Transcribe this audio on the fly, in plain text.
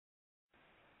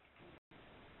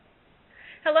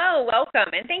Hello,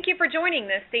 welcome, and thank you for joining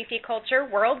this Safety Culture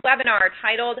World webinar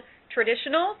titled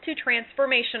Traditional to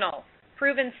Transformational,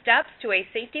 Proven Steps to a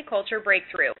Safety Culture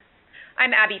Breakthrough.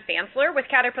 I'm Abby Fansler with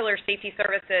Caterpillar Safety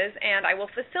Services, and I will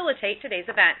facilitate today's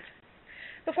event.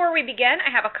 Before we begin,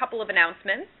 I have a couple of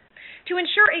announcements. To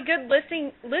ensure a good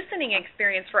listening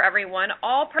experience for everyone,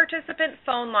 all participant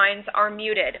phone lines are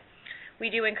muted. We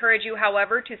do encourage you,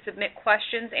 however, to submit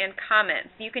questions and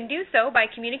comments. You can do so by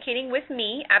communicating with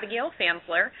me, Abigail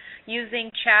Fansler,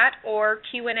 using chat or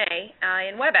Q&A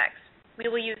in WebEx. We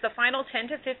will use the final 10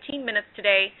 to 15 minutes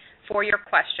today for your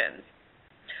questions.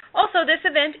 Also, this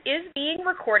event is being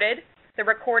recorded. The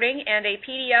recording and a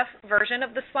PDF version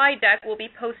of the slide deck will be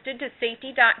posted to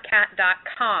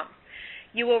safety.cat.com.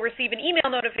 You will receive an email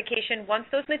notification once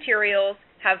those materials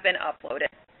have been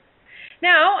uploaded.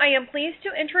 Now, I am pleased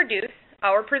to introduce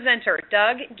our presenter,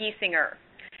 Doug Giesinger.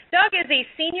 Doug is a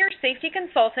senior safety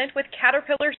consultant with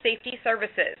Caterpillar Safety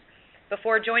Services.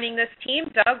 Before joining this team,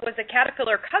 Doug was a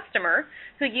Caterpillar customer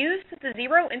who used the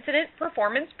Zero Incident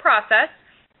Performance process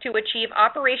to achieve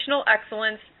operational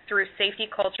excellence through safety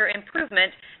culture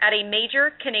improvement at a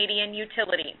major Canadian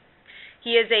utility.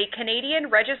 He is a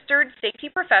Canadian registered safety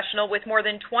professional with more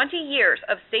than 20 years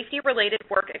of safety-related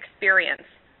work experience.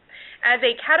 As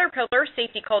a Caterpillar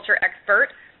safety culture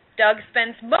expert, Doug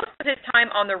spends most of his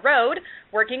time on the road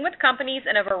working with companies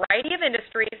in a variety of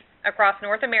industries across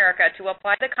North America to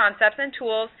apply the concepts and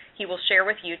tools he will share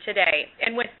with you today.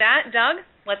 And with that, Doug,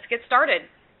 let's get started.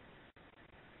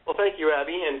 Well, thank you,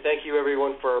 Abby, and thank you,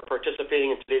 everyone, for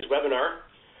participating in today's webinar.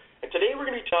 And today we're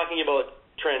going to be talking about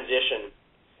transition.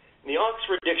 The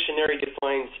Oxford Dictionary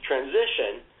defines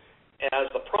transition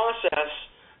as the process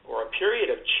or a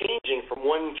period of changing from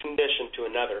one condition to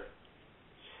another.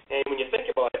 And when you think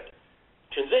about it,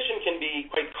 transition can be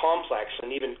quite complex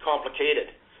and even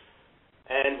complicated.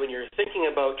 And when you're thinking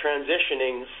about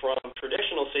transitioning from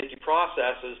traditional safety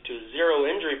processes to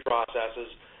zero-injury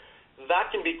processes,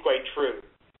 that can be quite true.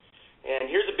 And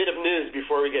here's a bit of news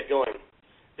before we get going.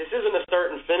 This isn't a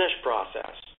start and finish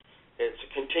process. It's a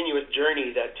continuous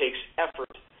journey that takes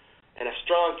effort and a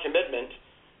strong commitment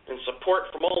and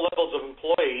support from all levels of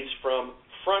employees, from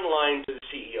frontline to the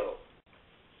CEO.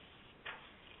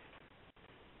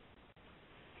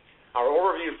 Our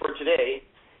overview for today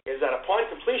is that upon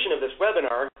completion of this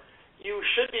webinar, you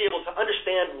should be able to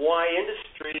understand what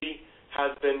industry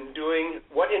has been doing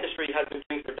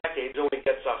for decades and only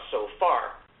gets us so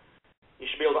far. You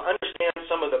should be able to understand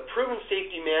some of the proven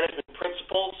safety management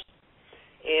principles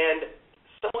and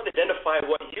somewhat identify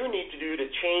what you need to do to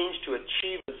change to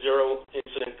achieve a zero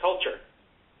incident culture.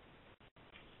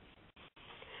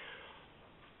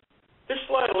 This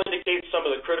slide will indicate some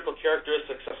of the critical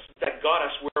characteristics that got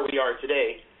us where we are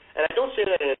today. And I don't say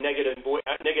that in a negative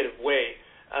way.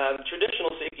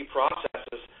 Traditional safety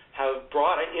processes have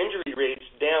brought injury rates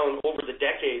down over the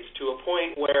decades to a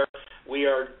point where we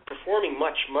are performing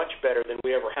much, much better than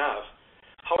we ever have.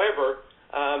 However,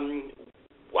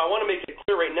 I want to make it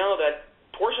clear right now that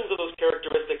portions of those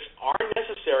characteristics are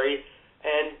necessary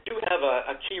and do have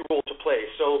a key role to play.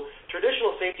 So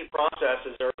traditional safety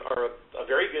processes are a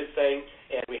very good thing,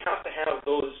 and we have to have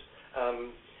those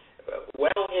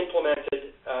well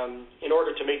implemented in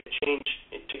order to make the change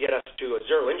to get us to a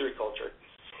zero-injury culture.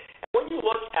 And when you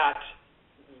look at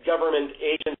government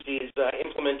agencies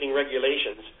implementing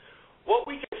regulations, what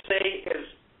we can say is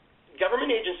government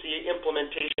agency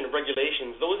implementation of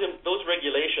regulations, those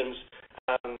regulations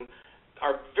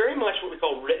are very much what we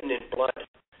call written in blood,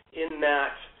 in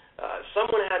that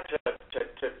someone had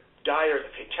to die, or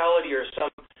a fatality, or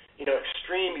some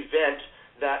extreme event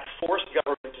that forced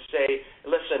government to say,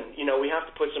 listen, we have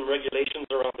to put some regulations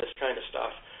around this kind of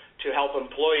stuff to help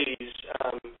employees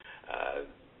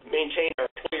maintain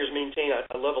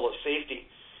a level of safety.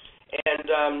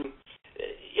 And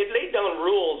it laid down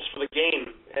rules for the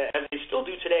game, as they still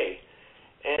do today.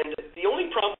 And the only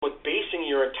problem with basing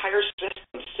your entire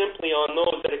system simply on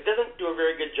those, that it doesn't do a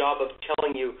very good job of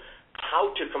telling you how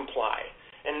to comply.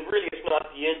 And really, it's not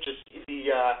the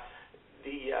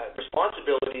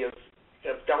responsibility of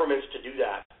governments to do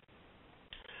that.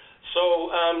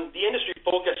 So the industry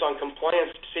focus on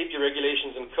compliance to safety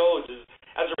regulations and codes is,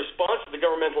 as a response to the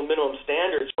governmental minimum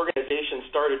standards, organizations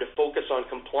started to focus on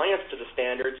compliance to the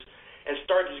standards and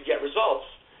started to get results.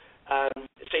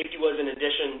 Safety was an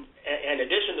addition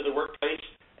to the workplace.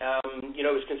 It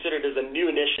was considered as a new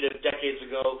initiative decades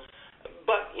ago,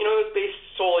 but it was based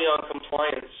solely on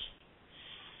compliance.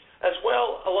 As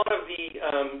well, a lot of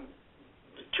the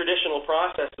traditional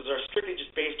processes are strictly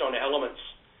just based on elements,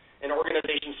 and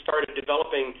organizations started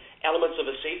developing elements of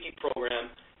a safety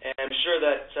program. And I'm sure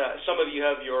that some of you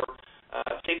have your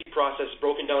safety safety process is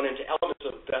broken down into elements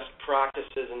of best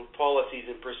practices and policies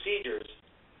and procedures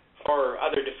or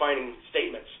other defining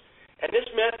statements. And this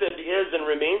method is and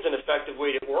remains an effective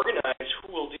way to organize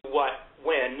who will do what,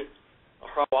 when, or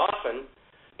how often.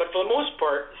 But for the most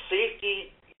part,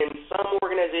 safety in some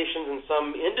organizations and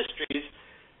some industries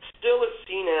still is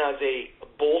seen as a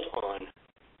bolt-on.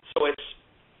 So it's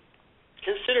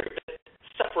considered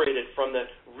separated from the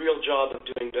real job of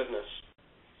doing business.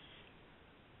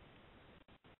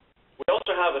 We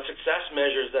also have success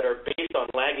measures that are based on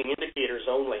lagging indicators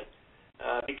only.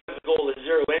 Because the goal is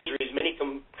zero injuries, many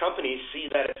companies see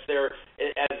that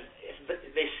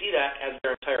they see that as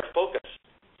their entire focus.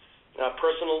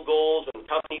 Personal goals and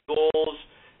company goals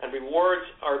and rewards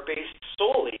are based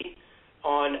solely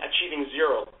on achieving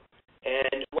zero.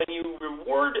 And when you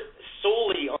reward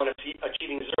solely on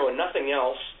achieving zero and nothing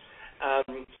else,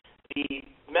 the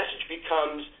message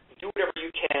becomes do whatever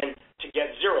you can to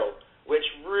get zero, which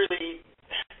really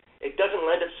it doesn't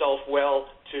lend itself well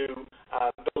to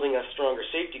building a stronger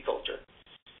safety culture.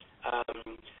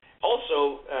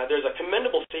 Also, there's a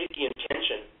commendable safety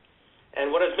intention.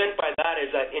 And what is meant by that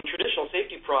is that in traditional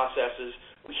safety processes,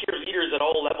 we hear leaders at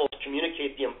all levels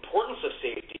communicate the importance of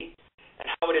safety and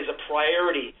how it is a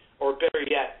priority, or better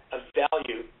yet, a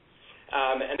value.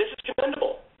 And this is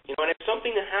commendable, and it's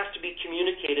something that has to be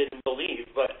communicated and believed.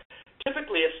 But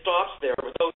typically, it stops there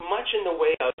without much in the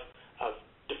way of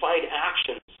defined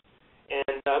actions.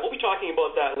 And we'll be talking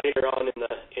about that later on in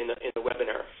the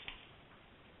webinar.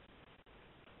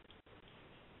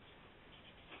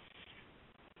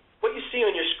 What you see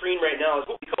on your screen right now is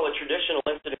what we call a traditional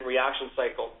incident reaction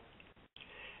cycle.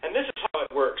 And this is how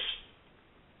it works.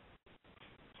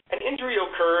 An injury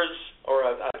occurs, or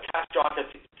a catastrophic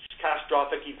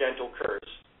event occurs.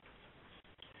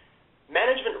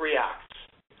 Management reacts.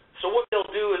 So what they'll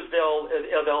do is they'll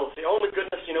say, "Oh my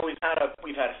goodness, we've had a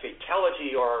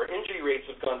fatality, or our injury rates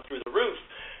have gone through the roof.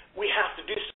 We have to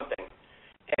do something."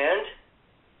 And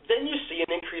then you see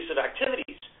an increase of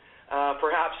activities.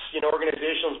 Perhaps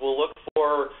organizations will look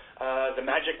for the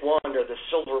magic wand or the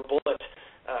silver bullet.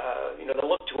 They'll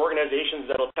look to organizations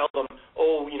that'll tell them,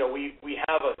 "Oh, we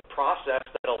have a process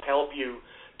that'll help you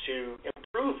to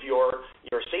improve your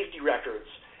safety records,"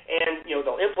 and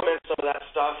they'll implement some of that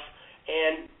stuff.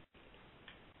 And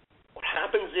what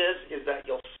happens is that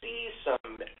you'll see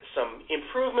some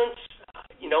improvements.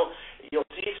 You'll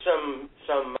see some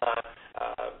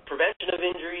prevention of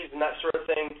injuries and that sort of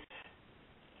thing.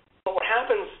 But what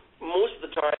happens most of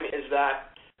the time is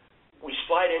that we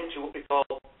slide into what we call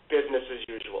business as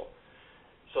usual.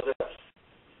 So there's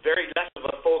very less of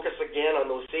a focus again on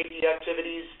those safety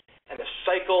activities, and the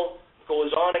cycle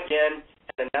goes on again,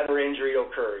 and another injury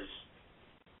occurs.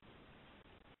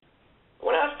 I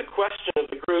want to ask the question of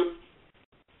the group,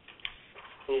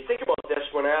 and you think about this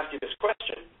when I ask you this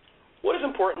question: what is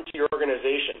important to your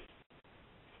organization?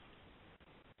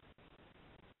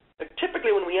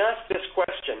 Typically, when we ask this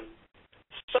question,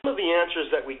 some of the answers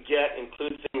that we get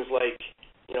include things like,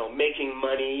 making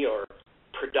money or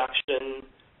production,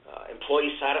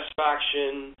 employee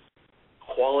satisfaction,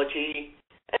 quality,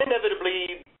 and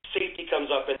inevitably safety comes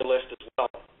up in the list as well.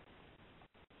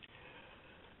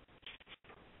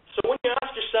 So when you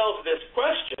ask yourself this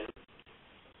question,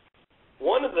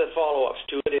 one of the follow-ups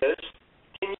to it is,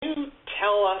 can you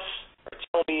tell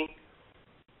me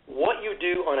what you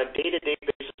do on a day-to-day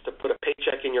basis to put a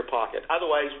paycheck in your pocket?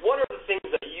 Otherwise, what are the things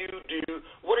that you do?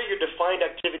 What are your defined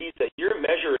activities that you're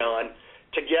measured on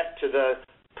to get to the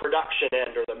production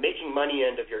end or the making money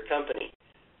end of your company?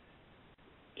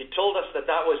 You told us that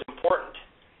was important.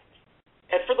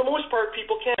 And for the most part,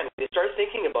 people can. When they start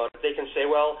thinking about it, they can say,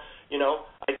 well,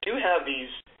 I do have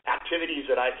these activities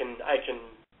that I can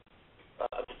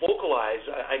vocalize.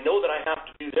 I know that I have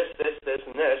to do this,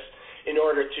 and this in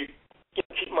order to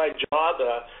keep my job,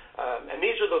 and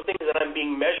these are the things that I'm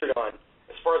being measured on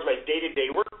as far as my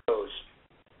day-to-day work goes.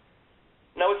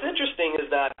 Now, what's interesting is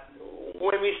that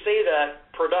when we say that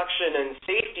production and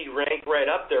safety rank right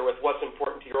up there with what's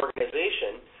important to your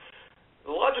organization,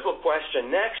 the logical question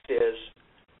next is,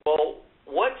 well,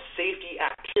 what safety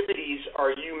activities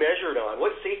are you measured on?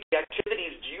 What safety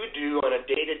activities do you do on a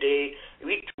day-to-day,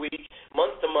 week-to-week,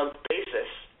 month-to-month basis,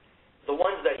 the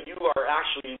ones that you are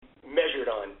actually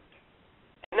measured on?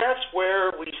 And that's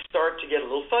where we start to get a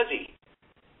little fuzzy,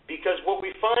 because what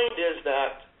we find is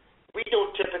that we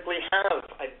don't typically have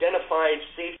identified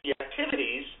safety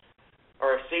activities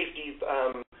or safety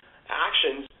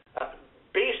actions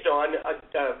based on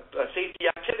safety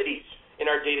activities in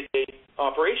our day-to-day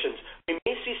operations. We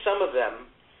may see some of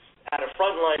them at a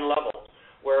frontline level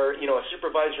where, a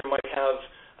supervisor might have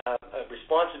a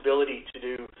responsibility to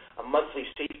do a monthly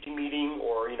safety meeting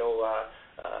or,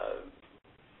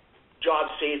 job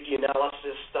safety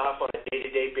analysis stuff on a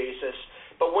day-to-day basis.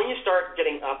 But when you start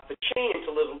getting up the chain into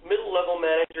middle-level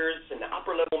managers and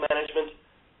upper-level management,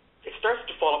 it starts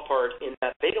to fall apart in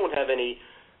that they don't have any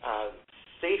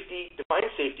defined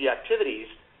safety activities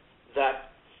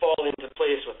that fall into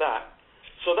place with that.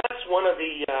 So that's one of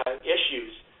the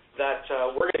issues that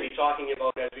we're going to be talking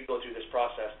about as we go through this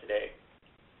process today.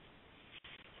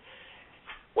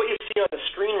 What you see on the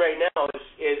screen right now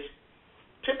is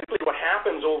typically what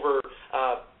happens over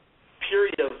a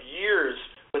period of years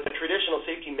with the traditional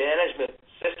safety management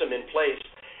system in place.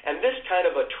 And this kind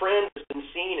of a trend has been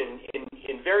seen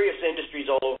in various industries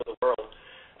all over the world.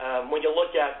 When you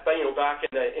look at, back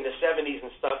in the 70s and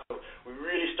stuff, we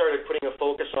really started putting a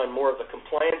focus on more of the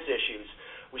compliance issues.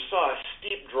 We saw a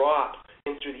steep drop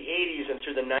in through the 80s and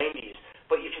through the 90s,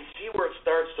 but you can see where it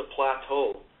starts to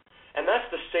plateau. And that's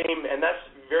the same, and that's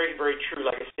very, very true,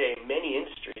 like I say, in many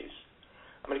industries.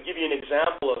 I'm going to give you an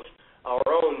example of our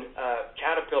own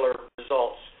Caterpillar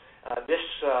results.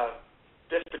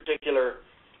 This particular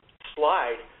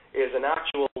slide is an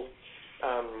actual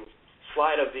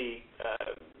slide of the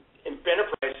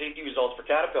enterprise safety results for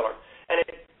Caterpillar, and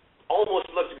it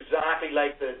almost looks exactly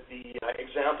like the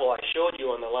example I showed you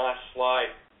on the last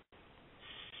slide.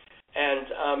 And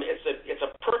it's a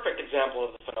perfect example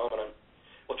of the phenomenon.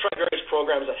 We'll try various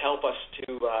programs that help us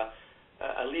to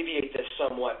alleviate this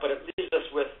somewhat, but it leaves us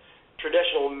with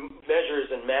traditional measures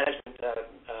and management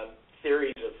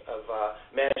theories of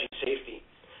managing safety.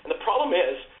 And the problem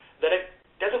is that it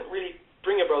doesn't really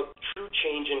bring about true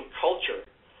change in culture.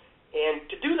 And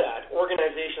to do that,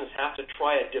 organizations have to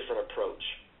try a different approach,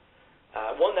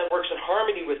 one that works in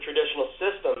harmony with traditional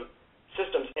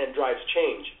systems and drives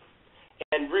change.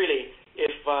 And really,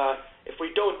 if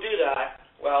we don't do that,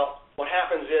 well, what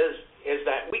happens is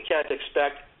that we can't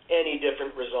expect any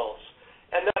different results.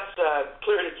 And that's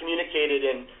clearly communicated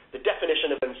in the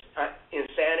definition of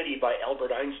insanity by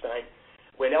Albert Einstein,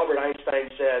 when Albert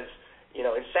Einstein says,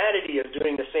 insanity is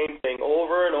doing the same thing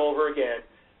over and over again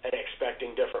and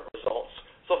expecting different results.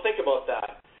 So think about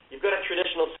that. You've got a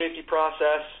traditional safety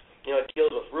process, it deals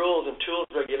with rules and tools,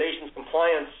 regulations,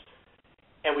 compliance,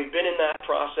 and we've been in that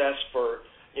process for,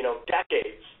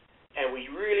 decades, and we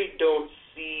really don't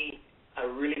see a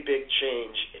really big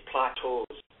change. It plateaus.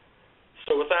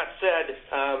 So with that said,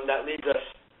 that leads us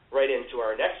right into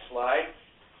our next slide.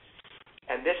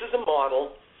 And this is a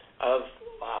model of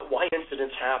why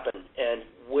incidents happen and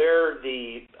where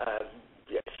the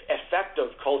effect of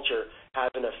culture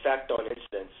has an effect on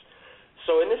incidents.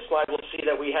 So in this slide, we'll see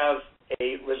that we have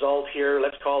a result here.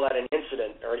 Let's call that an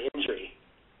incident or an injury.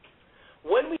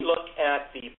 When we look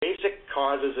at the basic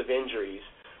causes of injuries,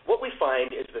 what we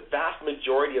find is the vast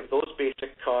majority of those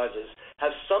basic causes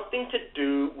have something to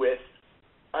do with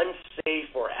unsafe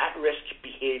or at-risk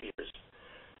behaviors.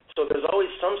 So there's always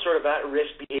some sort of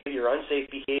at-risk behavior, unsafe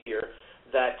behavior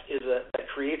that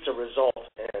creates a result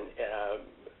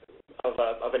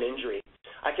of an injury.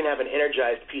 I can have an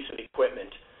energized piece of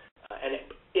equipment, and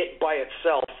it by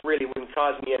itself really wouldn't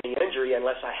cause me any injury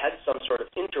unless I had some sort of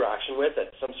interaction with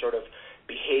it, some sort of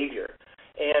behavior.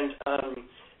 And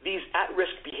these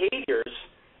at-risk behaviors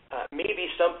may be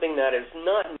something that is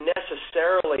not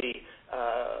necessarily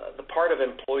the part of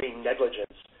employee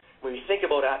negligence. When we think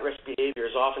about at-risk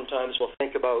behaviors, oftentimes we'll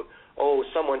think about,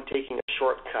 someone taking a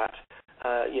shortcut,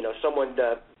 someone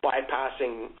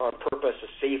bypassing on purpose a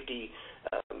safety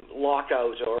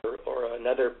lockout or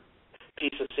another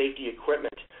piece of safety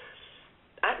equipment.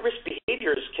 At-risk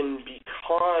behaviors can be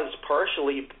caused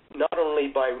partially not only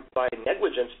by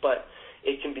negligence, but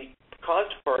it can be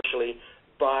caused partially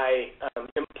by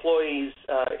employees'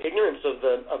 ignorance of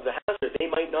the hazard. They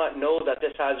might not know that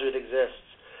this hazard exists.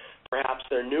 Perhaps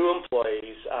they're new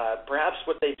employees. Perhaps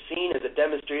what they've seen is a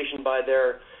demonstration by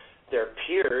their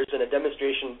peers and a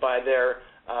demonstration by their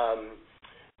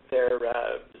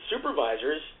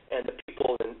supervisors and the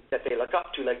people that they look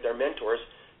up to, like their mentors,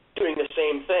 doing the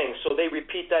same thing. So they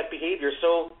repeat that behavior.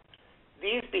 So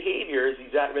these behaviors,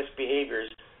 these at-risk behaviors,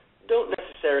 don't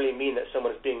necessarily mean that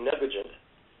someone is being negligent.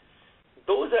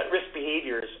 Those at-risk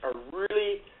behaviors are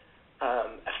really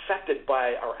affected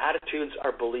by our attitudes,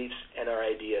 our beliefs, and our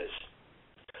ideas.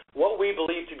 What we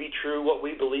believe to be true, what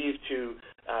we believe to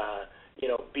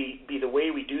be the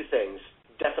way we do things,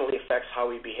 definitely affects how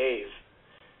we behave.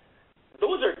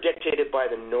 Those are dictated by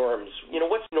the norms.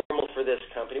 What's normal for this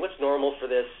company? What's normal for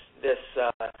this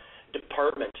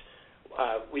department?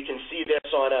 We can see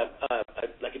this on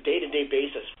a day-to-day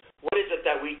basis. What is it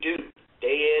that we do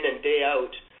day in and day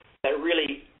out that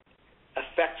really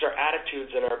affects our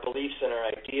attitudes and our beliefs and our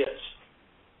ideas?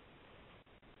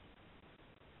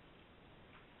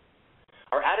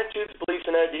 attitudes, beliefs,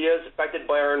 and ideas affected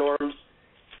by our norms,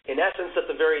 in essence, at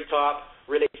the very top,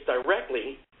 relates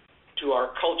directly to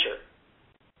our culture.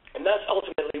 And that's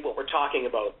ultimately what we're talking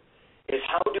about, is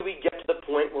how do we get to the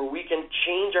point where we can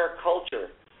change our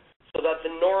culture so that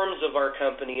the norms of our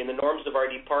company and the norms of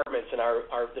our departments and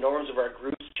the norms of our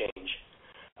groups change,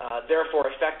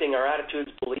 therefore affecting our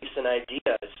attitudes, beliefs, and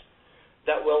ideas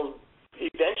that will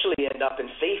eventually end up in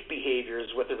safe behaviors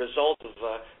with the result of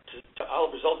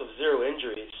zero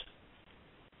injuries.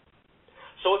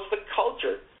 So it's the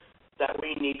culture that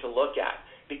we need to look at,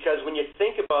 because when you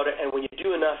think about it and when you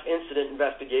do enough incident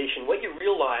investigation, what you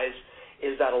realize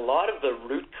is that a lot of the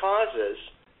root causes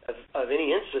of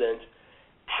any incident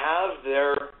have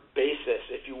their basis,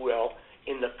 if you will,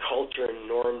 in the culture and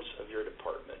norms of your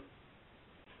department.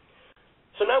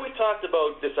 So now we talked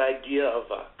about this idea of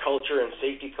culture and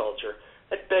safety culture.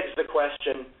 That begs the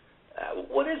question,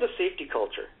 what is a safety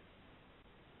culture?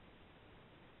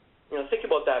 Think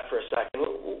about that for a second.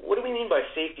 What do we mean by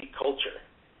safety culture?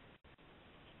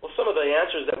 Well, some of the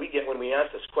answers that we get when we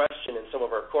ask this question in some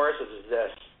of our courses is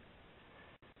this.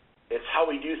 It's how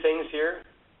we do things here,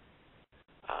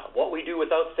 what we do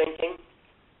without thinking.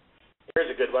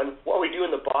 Here's a good one. What we do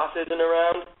when the boss isn't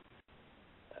around.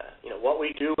 What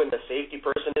we do when the safety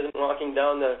person isn't walking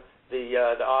down the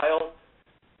aisle.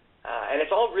 And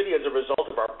it's all really as a result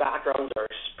of our backgrounds, our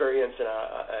experience in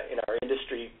our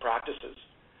industry practices.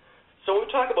 So when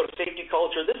we talk about a safety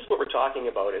culture, this is what we're talking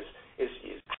about: is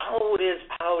how it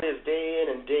is day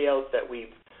in and day out that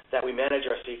we manage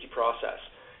our safety process.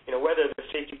 Whether the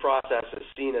safety process is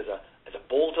seen as a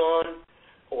bolt-on,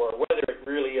 or whether it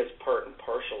really is part and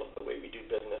parcel of the way we do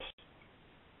business.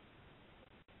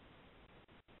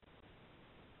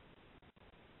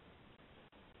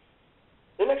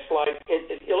 The next slide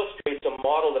it illustrates a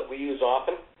model that we use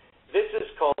often. This is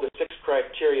called the 6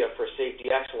 criteria for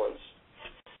safety excellence.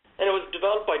 And it was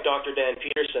developed by Dr. Dan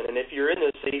Peterson. And if you're in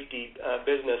the safety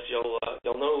business,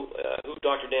 you'll know who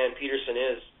Dr. Dan Peterson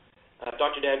is.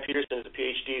 Dr. Dan Peterson is a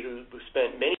PhD who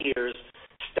spent many years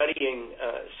studying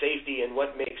safety and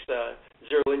what makes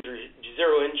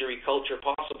zero injury culture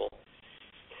possible.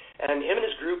 And him and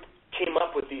his group came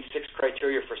up with these 6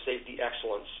 criteria for safety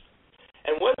excellence.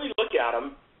 And when we look at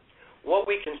them, what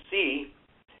we can see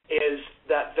is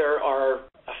that there are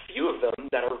a few of them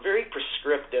that are very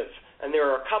prescriptive, and there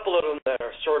are a couple of them that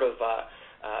are sort of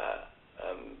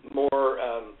more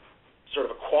sort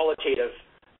of qualitative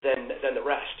than the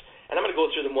rest. And I'm going to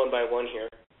go through them one by one here.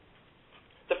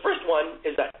 The first one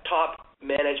is that top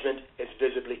management is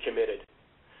visibly committed.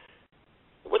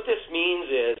 What this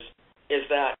means is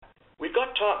that we've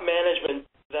got top management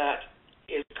that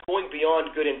is going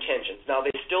beyond good intentions. Now,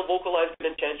 they still vocalize good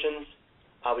intentions.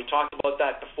 We talked about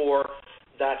that before.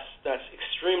 That's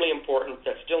extremely important.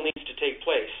 That still needs to take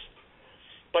place.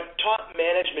 But top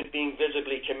management being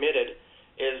visibly committed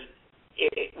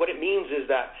what it means is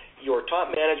that your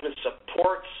top management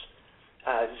supports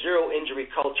zero injury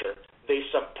culture. They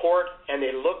support and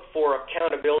they look for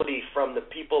accountability from the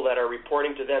people that are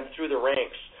reporting to them through the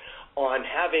ranks on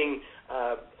having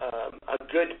a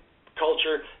good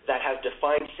culture that has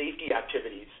defined safety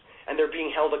activities, and they're being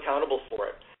held accountable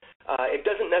for it. It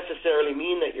doesn't necessarily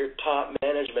mean that your top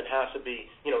management has to be,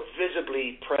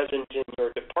 visibly present in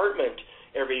your department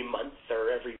every month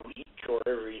or every week or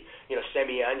every,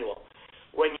 semi-annual.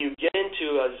 When you get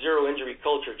into a zero injury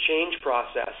culture change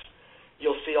process,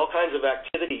 you'll see all kinds of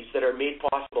activities that are made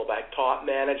possible by top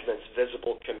management's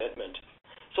visible commitment.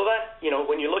 So that,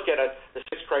 when you look at the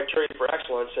 6 criteria for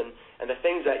excellence and the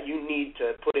things that you need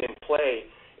to put in play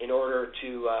in order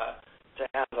to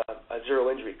have a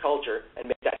zero injury culture and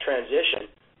make that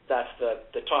transition, that's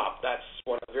the top. That's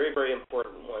one of the very, very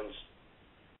important ones.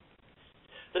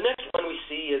 The next one we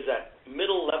see is that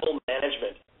middle level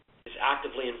management is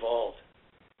actively involved.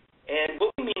 And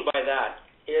what we mean by that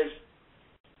is,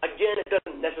 again, it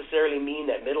doesn't necessarily mean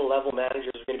that middle-level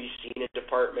managers are going to be seen in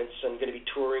departments and going to be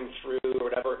touring through or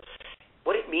whatever.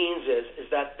 What it means is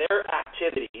that their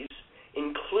activities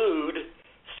include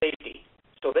safety.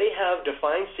 So they have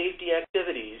defined safety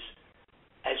activities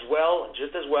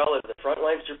just as well as the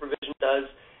frontline supervision does,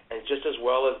 and just as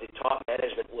well as the top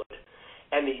management would.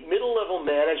 And the middle-level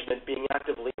management being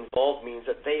actively involved means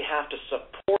that they have to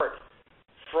support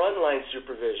frontline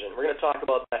supervision. We're going to talk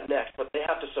about that next, but they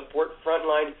have to support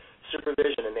frontline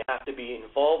supervision, and they have to be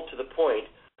involved to the point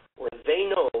where they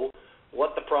know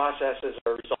what the processes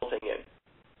are resulting in,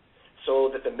 so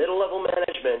that the middle-level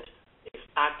management is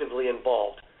actively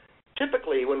involved.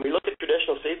 Typically, when we look at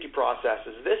traditional safety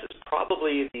processes, this is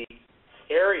probably the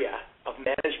area of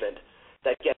management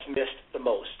that gets missed the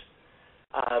most.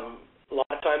 A lot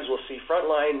of times we'll see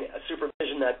frontline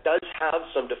supervision that does have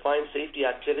some defined safety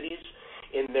activities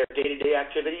in their day-to-day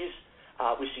activities,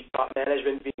 we see top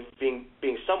management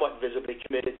being somewhat visibly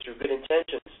committed through good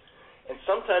intentions, and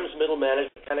sometimes middle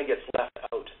management kind of gets left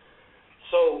out.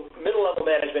 So middle-level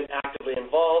management actively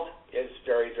involved is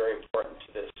very, very important to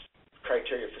this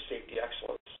criteria for safety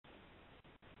excellence.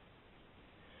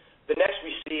 The next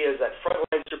we see is that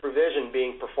frontline supervision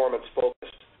being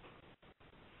performance-focused.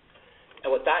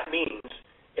 And what that means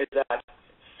is that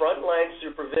frontline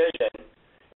supervision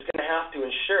is going to have to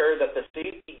ensure that the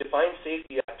defined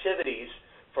safety activities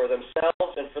for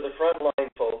themselves and for the frontline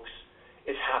folks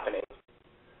is happening.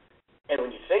 And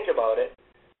when you think about it,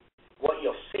 what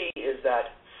you'll see is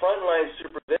that frontline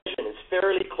supervision is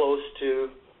fairly close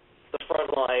to the front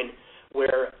line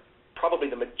where probably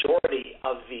the majority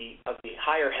of the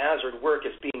higher hazard work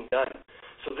is being done.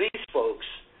 So these folks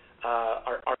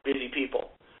are busy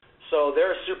people. So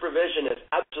their supervision is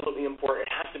absolutely important.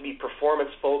 It has to be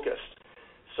performance focused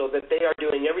so that they are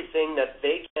doing everything that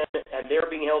they can, and they're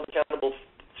being held accountable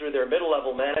through their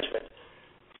middle-level management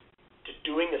to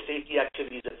doing the safety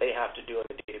activities that they have to do on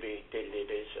a day-to-day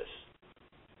basis.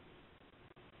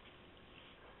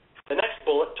 The next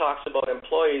bullet talks about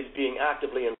employees being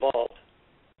actively involved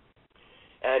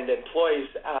and employees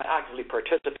actively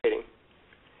participating.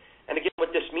 And again,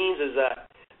 what this means is that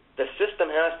the system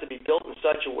has to be built in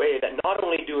such a way that not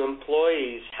only do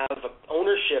employees have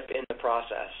ownership in the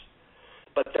process,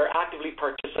 but they're actively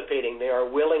participating. They are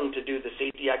willing to do the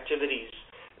safety activities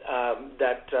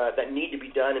that need to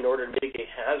be done in order to mitigate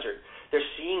hazard. They're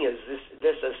seeing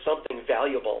this as something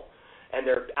valuable, and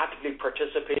they're actively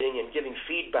participating and giving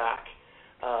feedback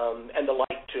and the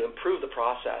like to improve the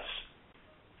process.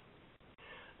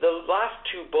 The last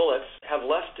two bullets have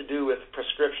less to do with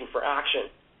prescription for action.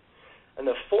 And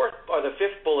the fourth or the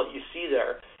fifth bullet you see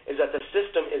there is that the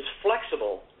system is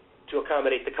flexible to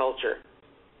accommodate the culture.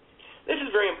 This is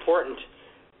very important.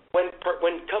 When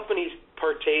companies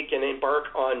partake and embark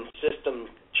on system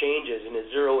changes in a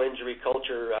zero-injury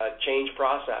culture change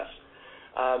process,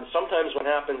 sometimes what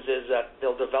happens is that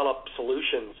they'll develop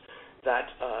solutions that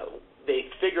they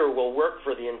figure will work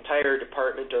for the entire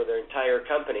department or their entire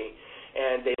company,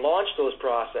 and they launch those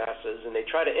processes and they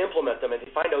try to implement them, and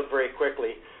they find out very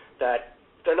quickly that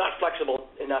they're not flexible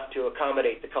enough to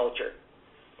accommodate the culture.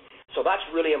 So that's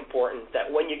really important, that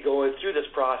when you go through this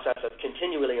process of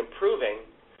continually improving,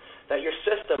 that your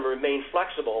system remain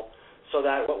flexible so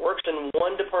that what works in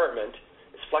one department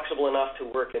is flexible enough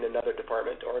to work in another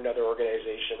department or another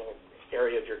organizational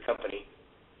area of your company.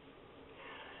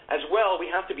 As well,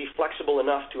 we have to be flexible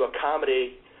enough to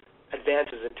accommodate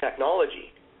advances in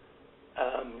technology.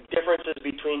 Differences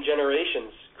between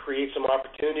generations create some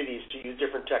opportunities to use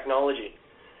different technology.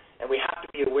 And we have to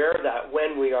be aware of that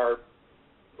when we are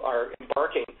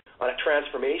embarking on a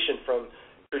transformation from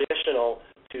traditional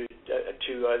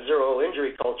to a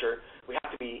zero-injury culture. We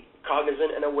have to be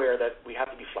cognizant and aware that we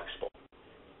have to be flexible.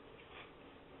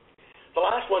 The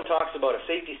last one talks about a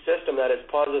safety system that is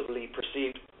positively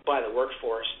perceived by the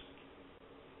workforce.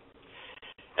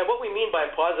 And what we mean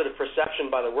by positive perception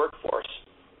by the workforce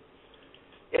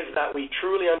is that we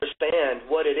truly understand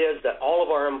what it is that all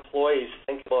of our employees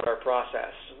think about our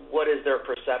process. What is their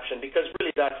perception? Because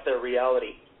really that's their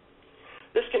reality.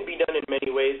 This can be done in many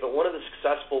ways, but one of the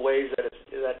successful ways that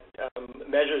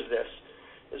measures this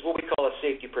is what we call a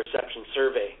safety perception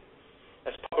survey.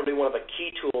 That's probably one of the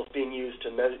key tools being used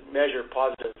to measure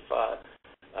positive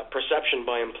perception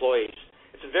by employees.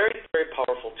 It's a very, very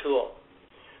powerful tool.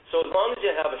 So as long as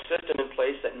you have a system in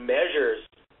place that measures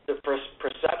the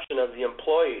perception of the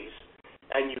employees,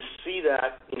 and you see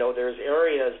that there's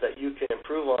areas that you can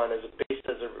improve on based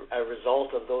as a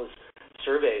result of those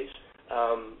surveys,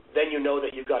 then you know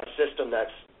that you've got a system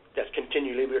that's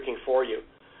continually working for you.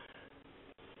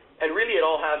 And really, it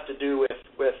all has to do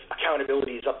with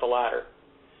accountabilities up the ladder.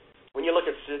 When you look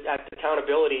at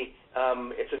accountability,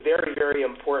 it's a very, very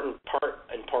important part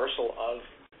and parcel of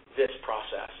this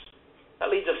process. That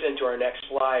leads us into our next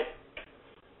slide.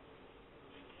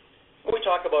 When we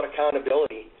talk about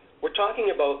accountability, we're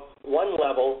talking about one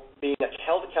level being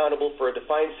held accountable for a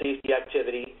defined safety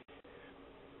activity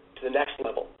to the next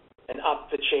level and up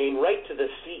the chain right to the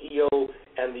CEO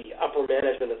and the upper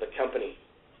management of the company.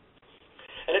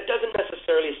 And it doesn't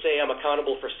necessarily say I'm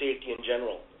accountable for safety in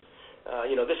general.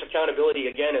 This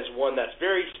accountability, again, is one that's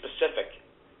very specific.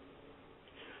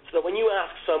 So that when you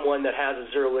ask someone that has a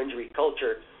zero-injury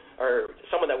culture or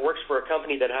someone that works for a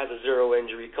company that has a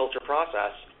zero-injury culture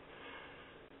process,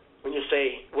 when you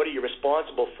say, what are you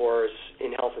responsible for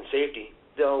in health and safety,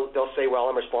 they'll say, well,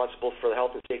 I'm responsible for the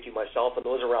health and safety of myself and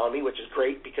those around me, which is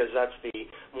great because that's the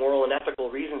moral and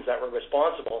ethical reasons that we're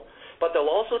responsible. But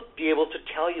they'll also be able to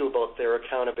tell you about their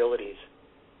accountabilities.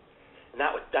 And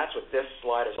that's what this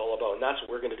slide is all about, and that's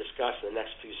what we're going to discuss in the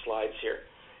next few slides here,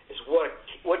 is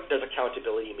what does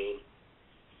accountability mean?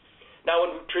 Now,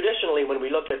 traditionally, when we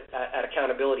look at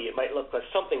accountability, it might look like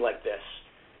something like this.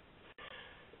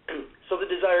 So the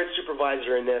desired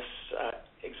supervisor in this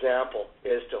example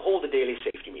is to hold a daily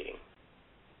safety meeting.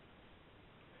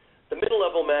 The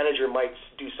middle-level manager might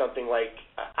do something like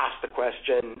ask the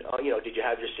question, did you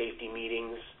have your safety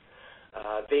meetings?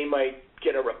 They might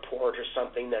get a report or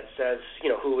something that says,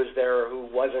 who was there or who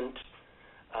wasn't.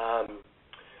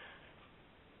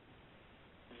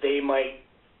 They might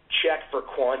check for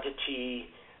quantity,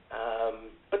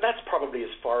 but that's probably as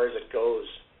far as it goes.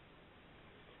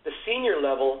 The senior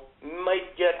level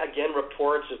might get, again,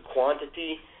 reports of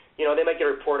quantity. They might get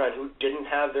a report on who didn't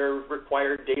have their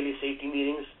required daily safety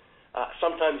meetings.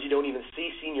 Sometimes you don't even see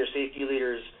senior safety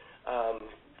leaders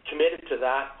committed to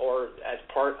that or as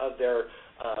part of their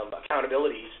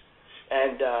accountabilities.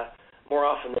 And more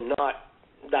often than not,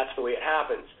 that's the way it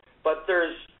happens. But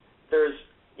there's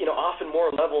often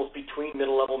more levels between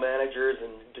middle-level managers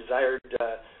and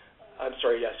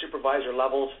supervisor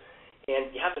levels.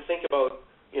 And you have to think about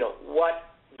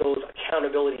what those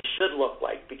accountabilities should look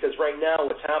like, because right now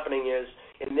what's happening is,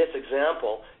 in this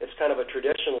example, it's kind of a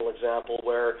traditional example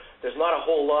where there's not a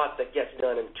whole lot that gets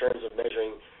done in terms of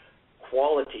measuring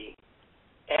quality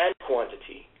and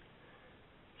quantity.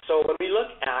 So when we look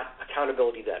at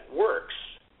accountability that works,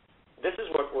 this is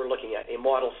what we're looking at, a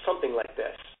model something like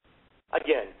this.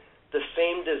 Again, the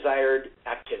same desired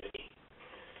activity.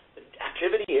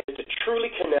 Activity is to truly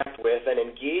connect with and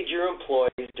engage your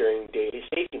employees during daily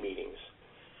safety meetings.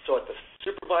 So at the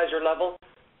supervisor level,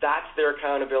 that's their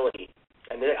accountability.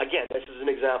 And then, again, this is an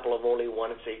example of only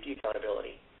one safety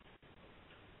accountability.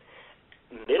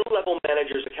 Middle-level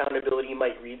manager's accountability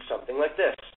might read something like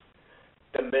this.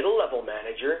 The middle-level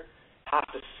manager has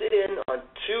to sit in on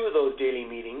 2 of those daily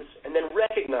meetings and then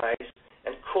recognize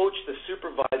and coach the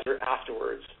supervisor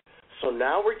afterwards. So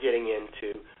now we're getting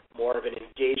into more of an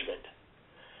engagement.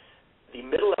 The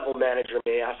middle-level manager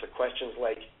may ask the questions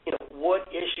like,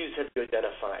 what issues have you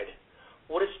identified?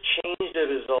 What has changed as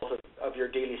a result of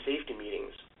your daily safety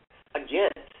meetings?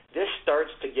 Again, this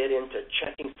starts to get into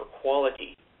checking for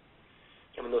quality.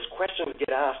 And when those questions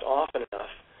get asked often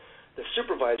enough, the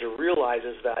supervisor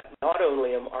realizes that not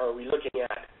only are we looking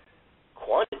at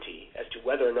quantity as to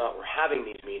whether or not we're having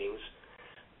these meetings,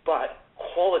 but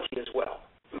quality as well.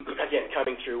 Again,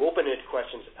 coming through open-ended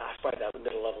questions asked by that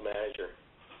middle-level manager.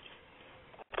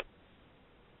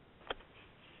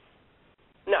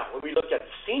 Now, when we look at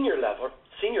senior level,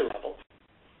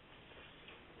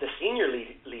 the senior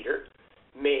leader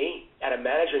may, at a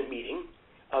management meeting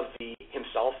of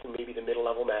himself and maybe the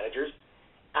middle-level managers,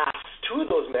 ask 2 of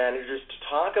those managers to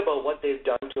talk about what they've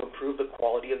done to improve the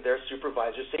quality of their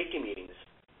supervisor safety meetings.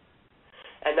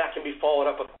 And that can be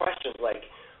followed up with questions like,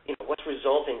 what's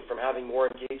resulting from having more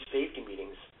engaged safety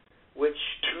meetings? Which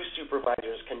 2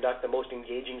 supervisors conduct the most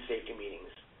engaging safety meetings?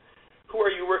 Who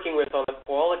are you working with on the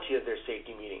quality of their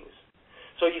safety meetings?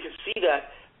 So you can see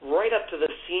that right up to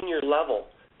the senior level,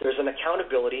 there's an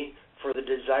accountability for the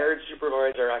desired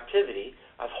supervisor activity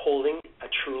of holding a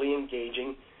truly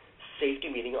engaging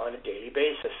safety meeting on a daily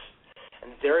basis.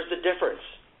 And there's the difference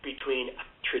between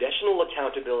traditional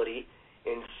accountability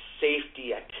in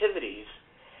safety activities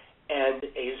and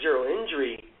a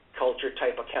zero-injury culture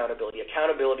type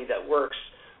accountability that works,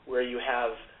 where you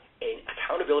have an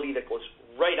accountability that goes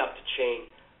right up the chain,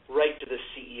 right to the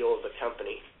CEO of the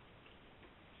company.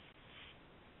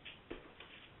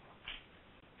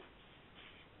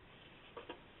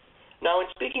 Now, in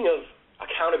speaking of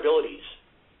accountabilities,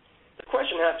 the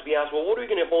question has to be asked, well, what are we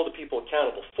going to hold the people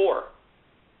accountable for?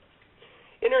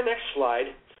 In our next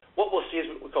slide, what we'll see is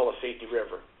what we call a safety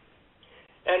river.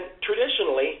 And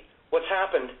traditionally, what's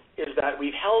happened is that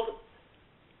we've held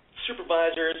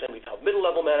supervisors and we've held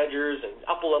middle-level managers and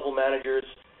upper-level managers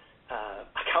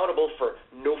accountable for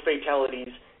no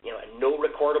fatalities, and no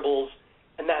recordables,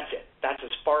 and that's it. That's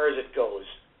as far as it goes.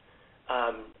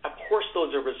 Of course,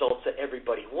 those are results that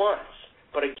everybody wants,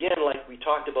 but again, like we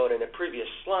talked about in a previous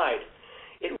slide,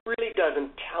 it really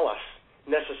doesn't tell us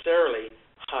necessarily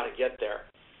how to get there.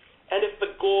 And if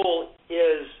the goal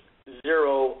is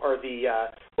 0, or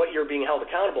what you're being held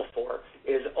accountable for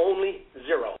is only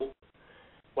 0,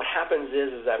 what happens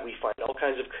is that we find all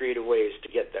kinds of creative ways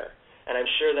to get there. And I'm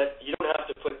sure that you don't have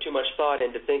to put too much thought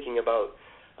into thinking about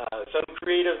some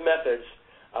creative methods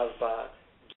of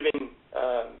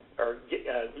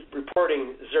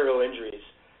reporting zero injuries.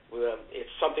 It's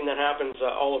something that happens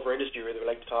all over industry, whether we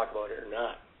like to talk about it or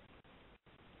not.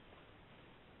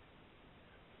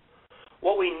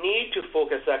 What we need to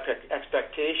focus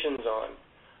expectations on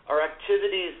are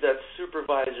activities that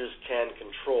supervisors can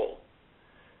control.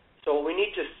 So what we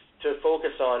need to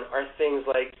focus on are things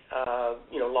like,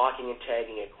 locking and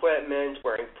tagging equipment,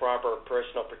 wearing proper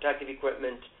personal protective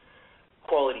equipment,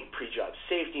 quality pre-job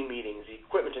safety meetings,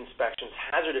 equipment inspections,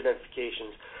 hazard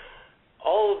identifications.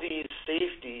 All of these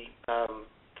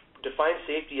defined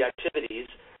safety activities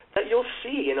that you'll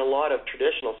see in a lot of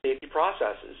traditional safety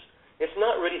processes. It's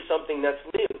not really something that's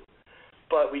new,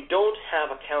 but we don't have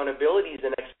accountabilities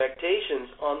and expectations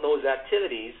on those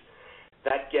activities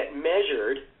that get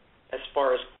measured as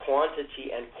far as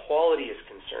quantity and quality is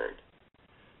concerned.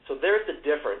 So there's the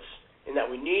difference in that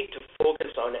we need to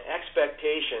focus on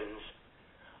expectations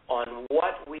on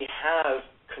what we have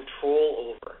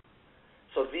control over.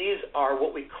 So these are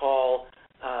what we call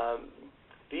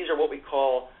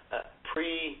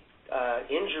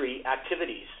pre-injury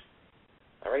activities.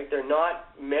 All right, they're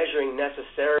not measuring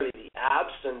necessarily the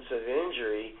absence of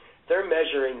injury. They're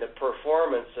measuring the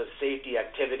performance of safety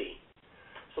activity.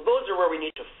 So those are where we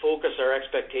need to focus our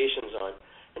expectations on.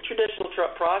 And traditional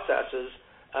processes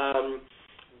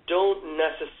don't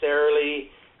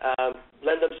necessarily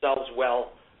lend themselves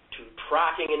well to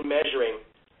tracking and measuring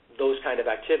those kind of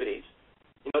activities.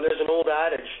 There's an old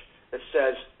adage that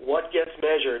says, what gets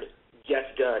measured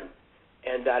gets done,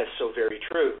 and that is so very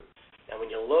true. And when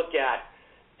you look at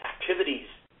activities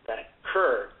that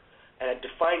occur and at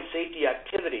defined safety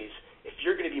activities, if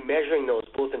you're going to be measuring those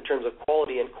both in terms of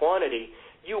quality and quantity,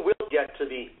 you will get to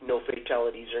the no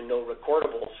fatalities or no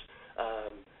recordables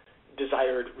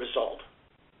desired result.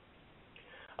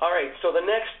 All right, so the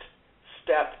next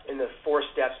step in the 4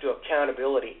 steps to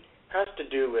accountability has to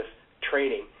do with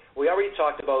training. We already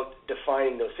talked about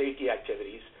defining those safety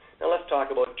activities. Now let's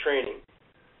talk about training.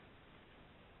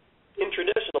 In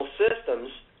traditional systems,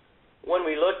 when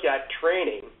we look at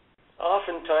training,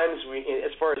 oftentimes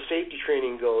as far as safety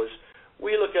training goes,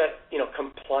 we look at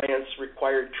compliance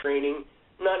required training,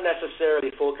 not necessarily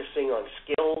focusing on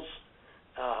skills.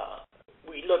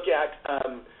 We look at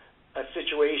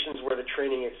situations where the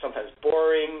training is sometimes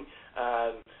boring.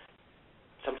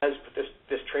 Sometimes put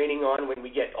this training on when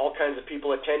we get all kinds of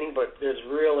people attending, but there's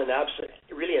really an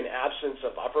absence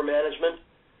of upper management.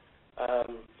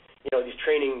 These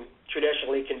training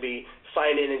traditionally can be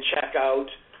sign in and check out.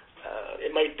 It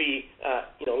might be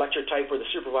lecture type where the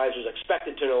supervisor is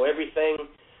expected to know everything.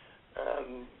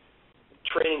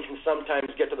 Training can sometimes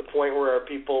get to the point where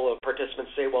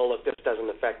participants say, well, look, this doesn't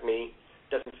affect me,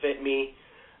 doesn't fit me.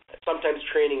 Sometimes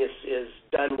training is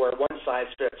done where one size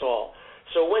fits all.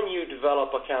 So when you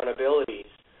develop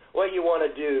accountabilities, what you want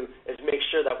to do is make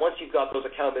sure that once you've got those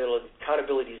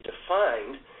accountabilities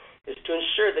defined, is to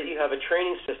ensure that you have a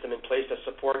training system in place to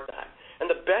support that. And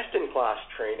the best-in-class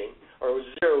training, or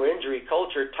zero-injury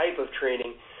culture type of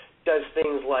training, does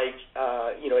things like,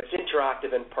 it's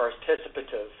interactive and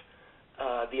participative.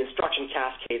 The instruction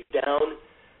cascades down.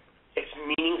 It's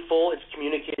meaningful. It's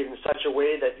communicated in such a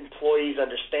way that employees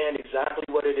understand exactly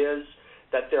what it is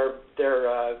that their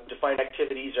defined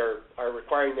activities are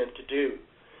requiring them to do.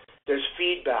 There's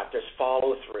feedback. There's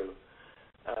follow-through.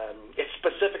 It's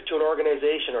specific to an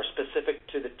organization or specific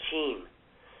to the team.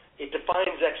 It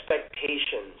defines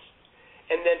expectations.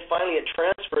 And then finally, it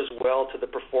transfers well to the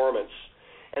performance.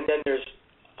 And then there's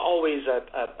always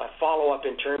a follow-up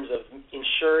in terms of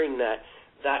ensuring that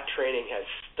training has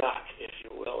stuck, if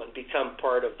you will, and become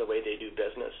part of the way they do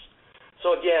business.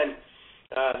 So again,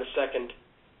 the second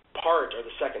part or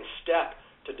the second step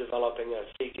to developing a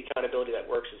safety accountability that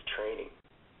works is training.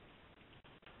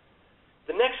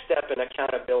 The next step in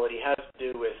accountability has to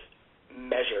do with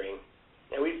measuring.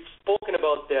 And we've spoken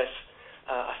about this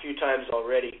a few times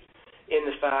already in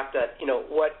the fact that,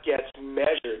 what gets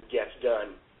measured gets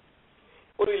done.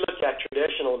 When we look at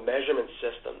traditional measurement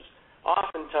systems,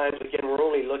 oftentimes, again, we're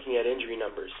only looking at injury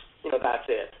numbers. That's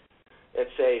it.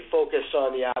 It's a focus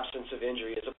on the absence of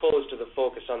injury as opposed to the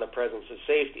focus on the presence of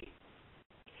safety.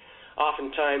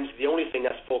 Oftentimes, the only thing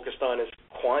that's focused on is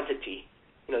quantity.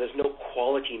 There's no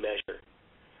quality measure.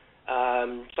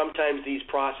 Sometimes these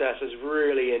processes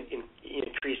really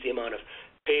increase the amount of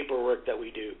paperwork that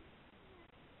we do.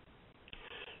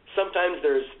 Sometimes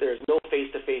there's no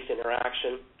face-to-face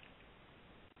interaction.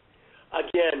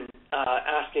 Again,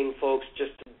 asking folks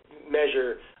just to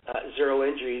measure zero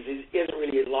injuries isn't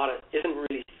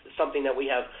really something that we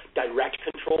have direct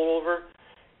control over,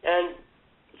 and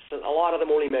so a lot of them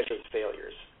only measure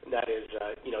failures, and that is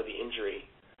the injury.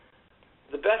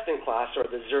 The best-in-class or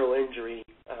the zero-injury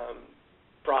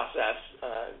process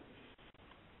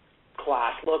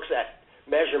class looks at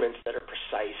measurements that are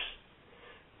precise.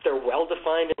 They're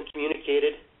well-defined and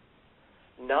communicated.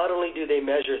 Not only do they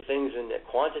measure things in a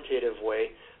quantitative way,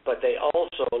 but they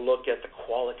also look at the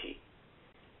quality.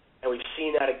 And we've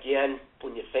seen that again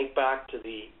when you think back to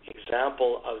the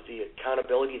example of the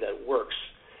accountability that works.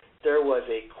 There was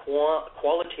a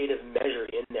qualitative measure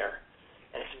in there,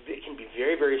 and it can be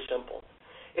very, very simple.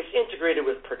 It's integrated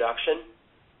with production.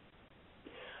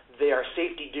 They are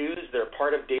safety dues. They're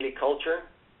part of daily culture.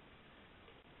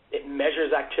 It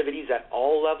measures activities at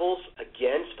all levels,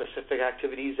 again, specific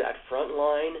activities at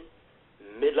frontline,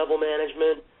 mid-level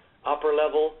management, upper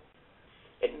level.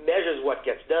 It measures what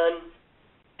gets done,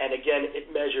 and again,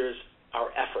 it measures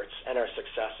our efforts and our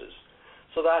successes.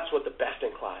 So that's what the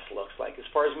best-in-class looks like as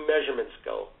far as measurements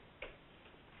go.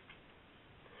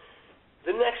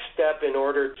 The next step in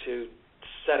order to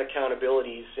set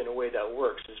accountabilities in a way that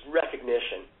works is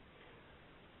recognition.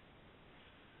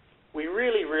 We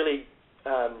really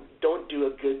don't do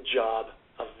a good job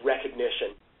of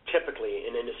recognition, typically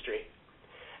in industry.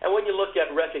 And when you look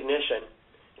at recognition,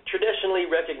 traditionally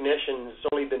recognition has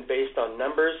only been based on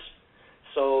numbers.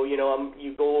 So,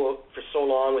 you go for so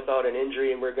long without an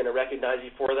injury and we're going to recognize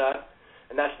you for that,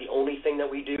 and that's the only thing that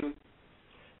we do.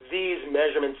 These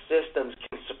measurement systems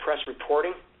can suppress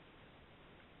reporting.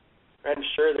 I'm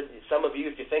sure that some of you,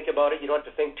 if you think about it, you don't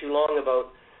have to think too long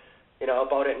about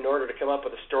it in order to come up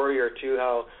with a story or two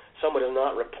how someone has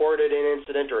not reported an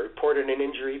incident or reported an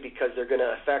injury because they're going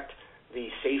to affect the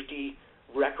safety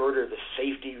record or the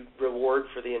safety reward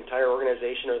for the entire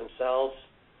organization or themselves.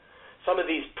 Some of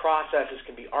these processes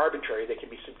can be arbitrary. They can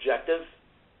be subjective.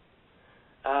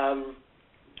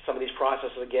 Some of these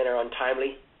processes, again, are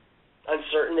untimely,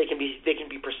 uncertain. They can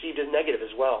be perceived as negative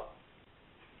as well.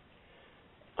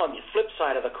 On the flip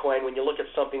side of the coin, when you look at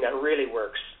something that really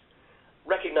works,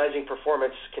 recognizing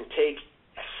performance can take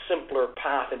a simpler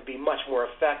path and be much more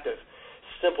effective.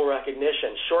 Simple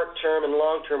recognition, short-term and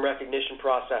long-term recognition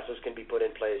processes can be put in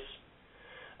place.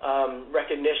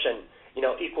 Recognition,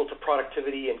 equal to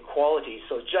productivity and quality.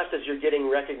 So just as you're getting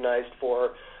recognized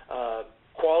for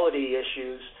quality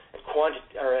issues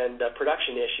and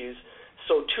production issues,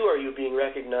 so too are you being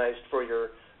recognized for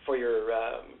your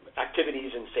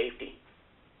activities and safety.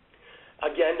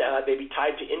 Again, they be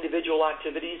tied to individual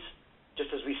activities,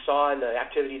 just as we saw in the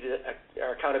activities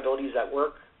or accountabilities at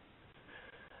work.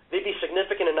 They'd be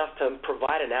significant enough to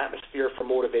provide an atmosphere for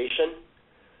motivation.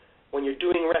 When you're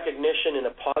doing recognition in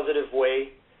a positive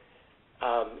way,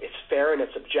 it's fair and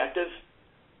it's objective.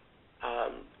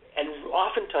 And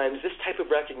oftentimes, this type of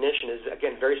recognition is,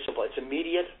 again, very simple. It's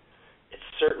immediate, it's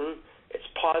certain, it's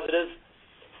positive.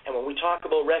 And when we talk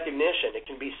about recognition, it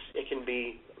can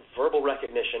be verbal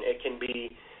recognition, it can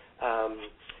be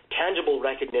tangible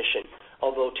recognition,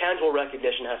 although tangible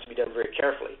recognition has to be done very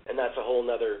carefully, and that's a whole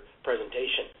other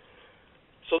presentation.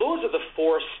 So those are the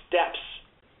 4 steps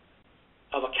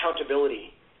of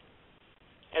accountability.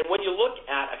 And when you look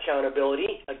at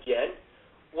accountability, again,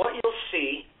 what you'll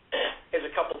see is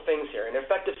a couple things here. An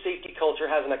effective safety culture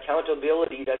has an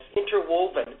accountability that's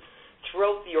interwoven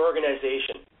throughout the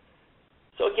organization.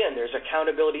 So again, there's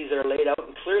accountabilities that are laid out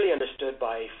and clearly understood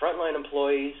by frontline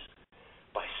employees,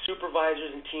 by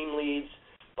supervisors and team leads,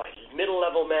 by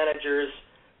middle-level managers,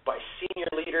 by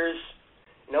senior leaders.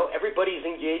 Everybody's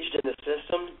engaged in the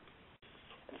system.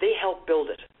 They help build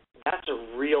it. That's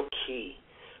a real key.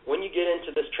 When you get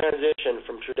into this transition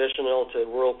from traditional to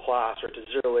world-class or to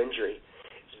zero injury,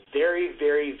 it's very,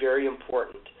 very, very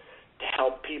important to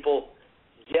help people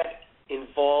get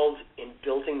involved in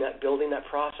building that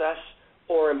process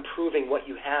or improving what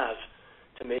you have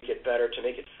to make it better, to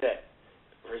make it fit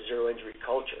for a zero-injury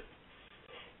culture.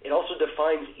 It also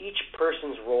defines each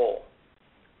person's role.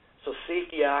 So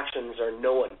safety actions are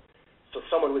known. So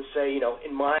someone would say,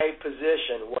 in my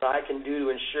position, what I can do to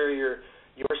ensure your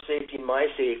safety and my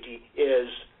safety is,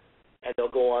 and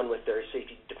they'll go on with their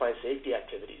defined safety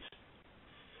activities.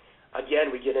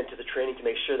 Again, we get into the training to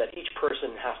make sure that each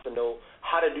person has to know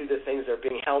how to do the things they're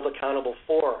being held accountable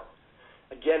for.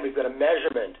 Again, we've got a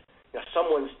measurement.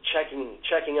 Someone's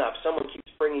checking up. Someone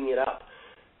keeps bringing it up.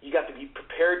 You got to be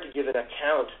prepared to give an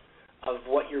account of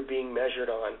what you're being measured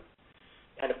on.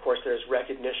 And, of course, there's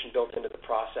recognition built into the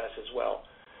process as well.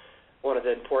 One of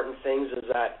the important things is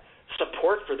that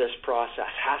support for this process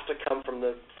has to come from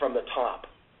the top.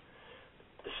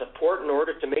 The support in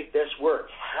order to make this work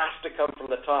has to come from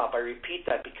the top. I repeat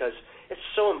that because it's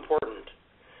so important.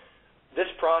 This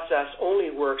process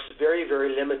only works very,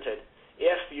 very limited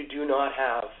if you do not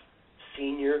have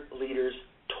senior leaders'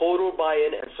 total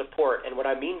buy-in and support. And what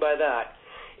I mean by that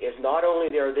is not only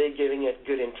are they giving it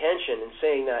good intention and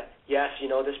saying that, yes,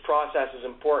 this process is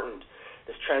important,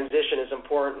 this transition is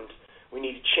important, we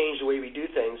need to change the way we do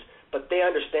things, but they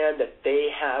understand that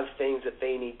they have things that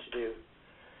they need to do.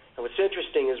 And what's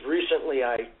interesting is recently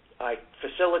I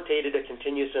facilitated a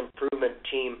continuous improvement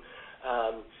team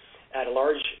at a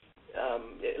large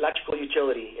electrical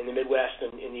utility in the Midwest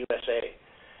in the USA.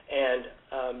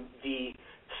 And the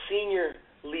senior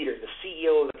leader, the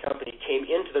CEO of the company, came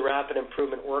into the Rapid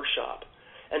Improvement Workshop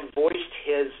and voiced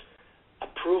his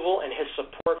approval and his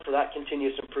support for that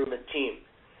continuous improvement team.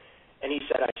 And he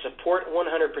said, I support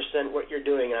 100% what you're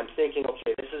doing. And I'm thinking,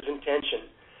 okay, this is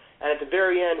intention. And at the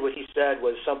very end, what he said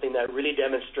was something that really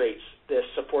demonstrates this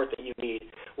support that you need.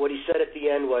 What he said at the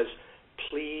end was,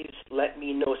 please let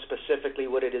me know specifically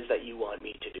what it is that you want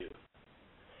me to do.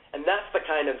 And that's the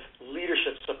kind of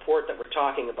leadership support that we're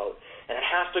talking about. And it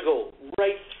has to go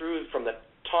right through from the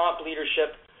top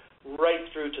leadership right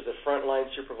through to the frontline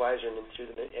supervisor and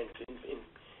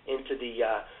into the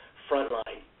front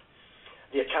line.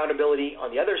 The accountability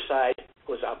on the other side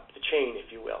goes up the chain,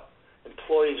 if you will.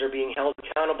 Employees are being held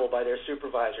accountable by their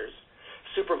supervisors.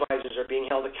 Supervisors are being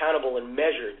held accountable and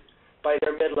measured by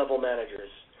their mid-level managers.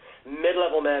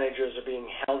 Mid-level managers are being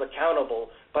held accountable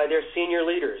by their senior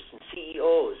leaders and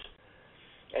CEOs.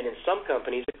 And in some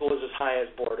companies, it goes as high as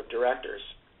board of directors.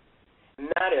 And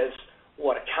that is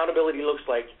what accountability looks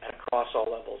like across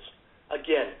all levels.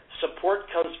 Again,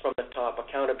 support comes from the top.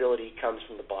 Accountability comes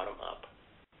from the bottom up.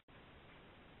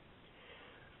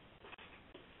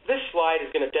 This slide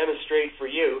is going to demonstrate for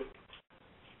you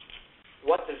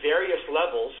what the various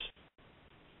levels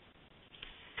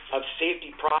of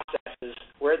safety processes,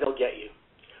 where they'll get you.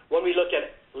 When we look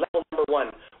at level number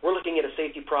 1, we're looking at a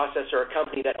safety process or a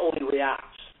company that only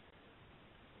reacts.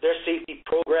 Their safety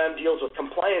program deals with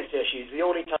compliance issues. The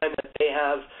only time that they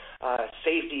have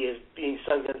safety is being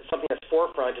something that's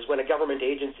forefront is when a government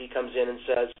agency comes in and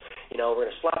says, we're going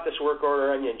to slap this work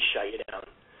order on you and shut you down.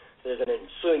 There's an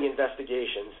ensuing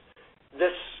investigations.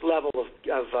 This level of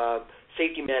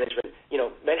safety management,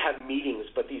 men have meetings,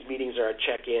 but these meetings are a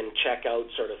check-in, check-out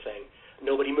sort of thing.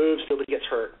 Nobody moves, nobody gets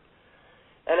hurt.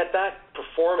 And at that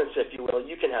performance, if you will,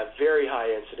 you can have very high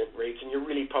incident rates, and you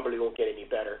really probably won't get any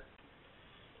better.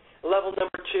 Level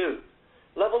number 2.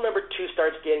 Level number 2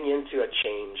 starts getting into a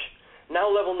change. Now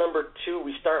level number 2,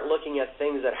 we start looking at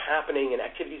things that are happening and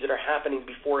activities that are happening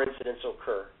before incidents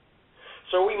occur.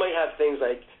 So we might have things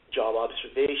like job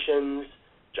observations,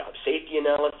 job safety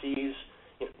analyses,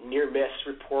 near-miss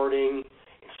reporting,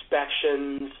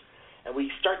 inspections, and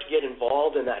we start to get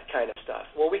involved in that kind of stuff.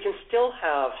 Well, we can still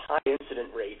have high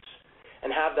incident rates and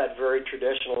have that very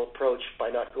traditional approach by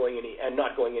not going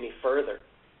any further.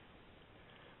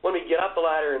 When we get up the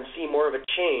ladder and see more of a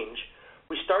change,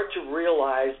 we start to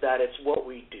realize that it's what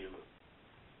we do.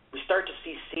 We start to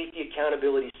see safety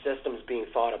accountability systems being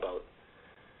thought about.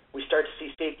 We start to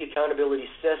see safety accountability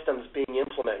systems being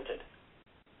implemented.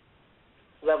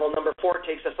 Level number 4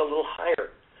 takes us a little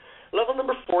higher. Level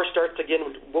number 4 starts again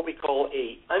with what we call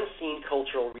a unseen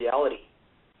cultural reality.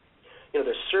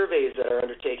 There's surveys that are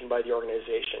undertaken by the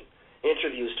organization,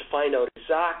 interviews to find out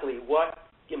exactly what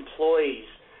employees'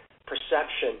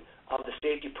 perception of the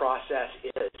safety process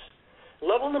is.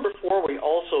 Level number 4, we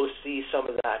also see some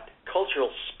of that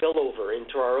cultural spillover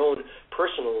into our own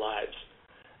personal lives.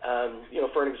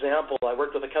 For an example, I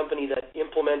worked with a company that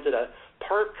implemented a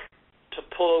park to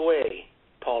pull away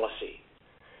policy.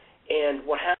 And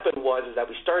what happened was that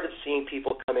we started seeing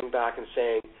people coming back and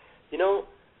saying,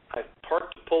 I've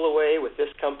parked to pull away with this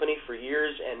company for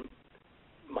years, and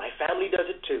my family does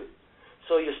it too.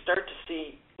 So you start to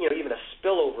see, even a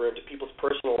spillover into people's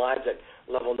personal lives at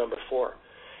level number 4.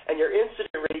 And your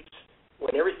incident rates,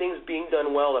 when everything's being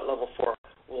done well at level 4,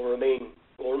 will remain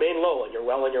low, and you're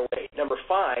well on your way. Number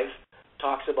 5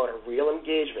 talks about a real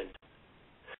engagement.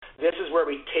 This is where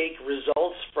we take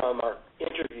results from our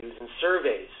interviews and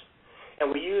surveys,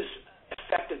 and we use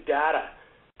effective data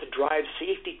to drive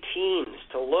safety teams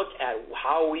to look at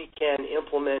how we can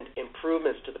implement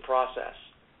improvements to the process.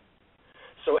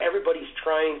 So everybody's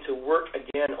trying to work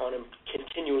again on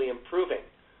continually improving.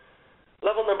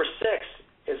 Level number 6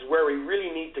 is where we really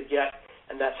need to get,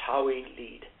 and that's how we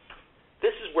lead.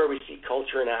 This is where we see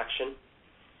culture in action.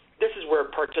 This is where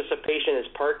participation is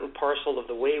part and parcel of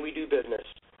the way we do business.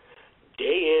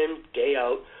 Day in, day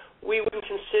out, we wouldn't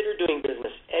consider doing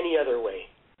business any other way.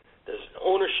 There's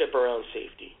ownership around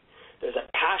safety. There's a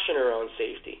passion around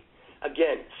safety.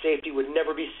 Again, safety would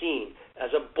never be seen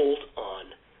as a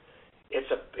bolt-on. It's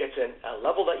a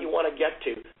level that you want to get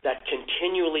to that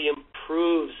continually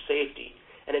improves safety,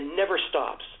 and it never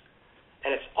stops.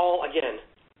 And it's all, again,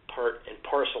 part and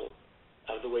parcel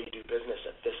of the way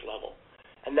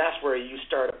where you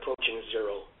start approaching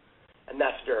zero, and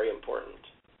that's very important.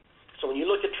 So when you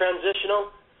look at transitional,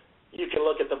 you can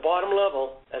look at the bottom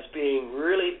level as being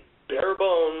really bare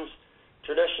bones,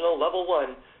 traditional, level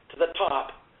 1, to the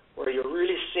top, where you're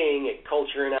really seeing a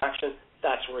culture in action.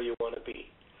 That's where you want to be.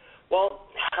 Well,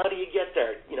 how do you get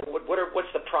there?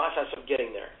 What's the process of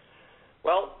getting there?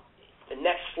 Well, the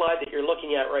next slide that you're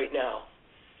looking at right now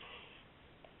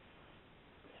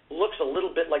looks a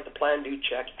little bit like the Plan, Do,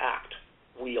 Check, Act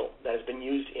wheel that has been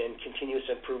used in continuous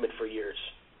improvement for years.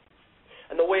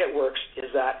 And the way it works is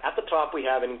that at the top we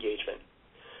have an engagement.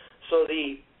 So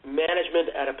the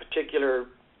management at a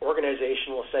particular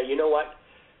organization will say, you know what,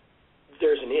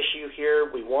 there's an issue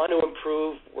here, we want to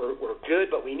improve, we're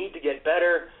good, but we need to get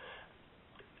better,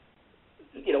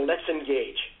 let's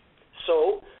engage.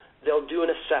 So they'll do an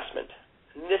assessment.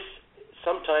 And this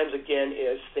sometimes, again,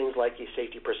 is things like a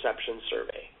safety perception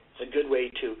survey. It's a good way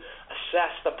to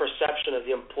assess the perception of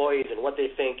the employees and what they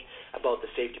think about the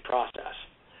safety process.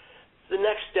 The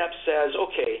next step says,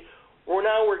 okay, we're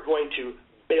going to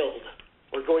build.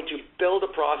 We're going to build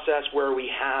a process where we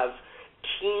have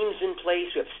teams in place,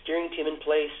 we have a steering team in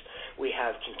place, we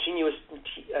have continuous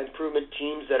improvement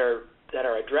teams that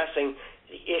are addressing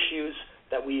the issues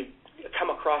that we've come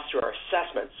across through our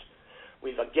assessments.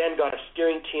 We've again got a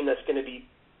steering team that's going to be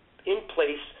in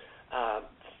place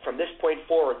from this point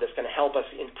forward that's going to help us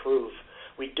improve.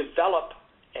 We develop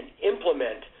and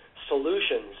implement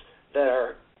solutions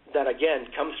that again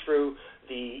comes through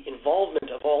the involvement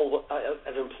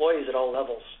of employees at all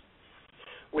levels.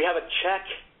 We have a check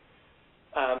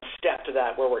step to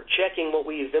that, where we're checking what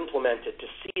we've implemented to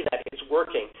see that it's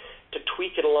working, to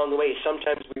tweak it along the way.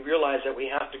 Sometimes we realize that we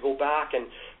have to go back and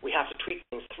we have to tweak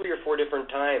things 3 or 4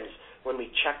 different times when we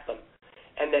check them.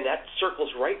 And then that circles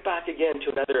right back again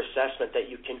to another assessment that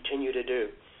you continue to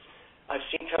do. I've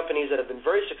seen companies that have been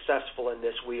very successful in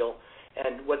this wheel,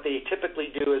 and what they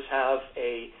typically do is have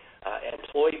an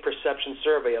employee perception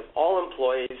survey of all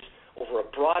employees over a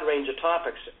broad range of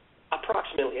topics,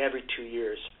 approximately every 2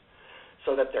 years,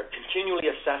 so that they're continually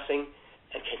assessing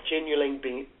and continually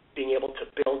being able to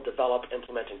build, develop,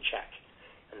 implement, and check.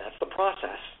 And that's the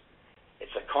process.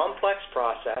 It's a complex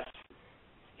process.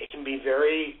 It can be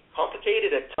very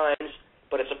complicated at times,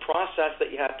 but it's a process that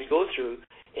you have to go through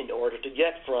in order to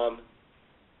get from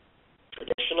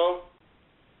traditional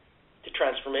to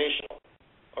transformational,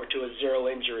 or to a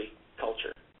zero-injury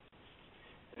culture.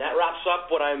 And that wraps up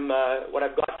what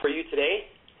I've got for you today.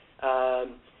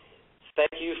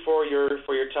 Thank you for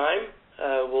your time.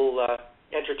 We'll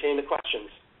entertain the questions.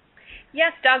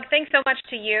 Yes, Doug, thanks so much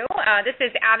to you. This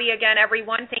is Abby again,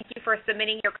 everyone. Thank you for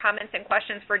submitting your comments and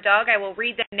questions for Doug. I will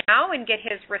read them now and get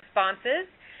his responses.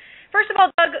 First of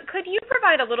all, Doug, could you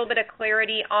provide a little bit of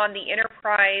clarity on the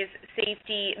enterprise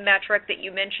safety metric that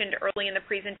you mentioned early in the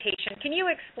presentation? Can you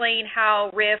explain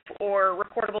how RIF, or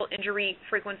recordable injury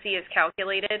frequency, is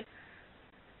calculated?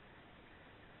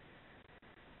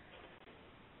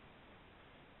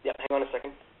 Yep, hang on a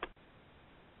second.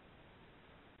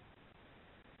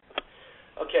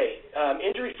 Okay,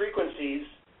 injury frequencies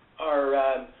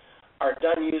are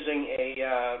done using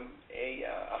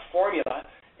a formula,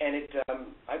 and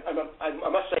I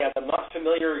must say I'm not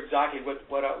familiar exactly with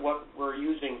what we're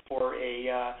using for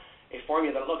a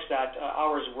formula that looks at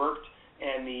hours worked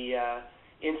and the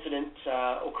incident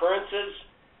occurrences.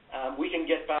 We can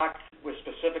get back with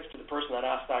specifics to the person that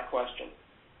asked that question.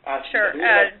 Sure.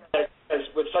 As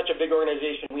with such a big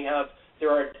organization, there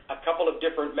are a couple of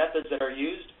different methods that are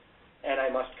used, and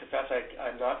I must confess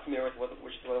I'm not familiar with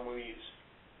which one we use.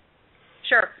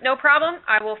 Sure, no problem.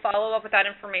 I will follow up with that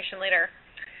information later.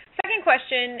 Second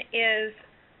question is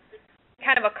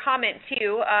kind of a comment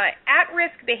too.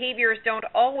 At-risk behaviors don't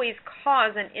always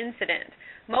cause an incident.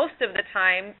 Most of the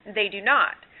time, they do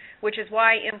not, which is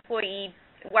why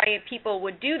people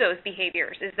would do those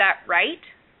behaviors. Is that right?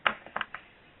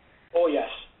 Oh yes.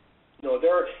 No,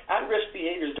 at-risk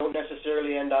behaviors don't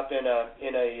necessarily end up in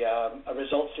a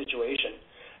result situation.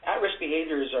 At-risk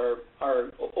behaviors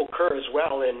occur as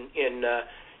well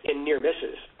in near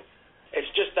misses. It's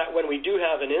just that when we do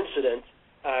have an incident,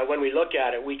 when we look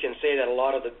at it, we can say that a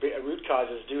lot of the root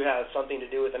causes do have something to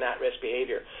do with an at-risk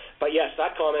behavior. But yes,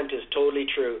 that comment is totally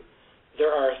true. There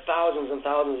are thousands and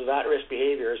thousands of at-risk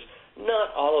behaviors.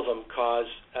 Not all of them cause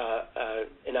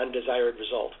an undesired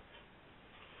result.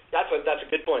 That's a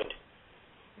good point.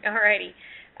 All righty.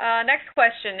 Next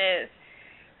question is,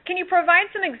 can you provide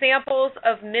some examples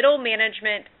of middle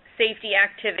management safety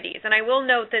activities? And I will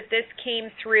note that this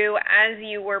came through as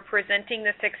you were presenting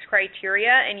the 6 criteria,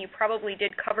 and you probably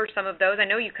did cover some of those. I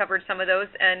know you covered some of those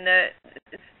in the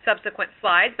subsequent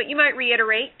slides, but you might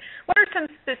reiterate. What are some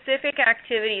specific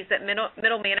activities that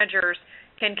middle managers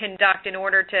can conduct in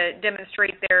order to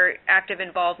demonstrate their active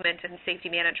involvement in safety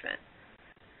management?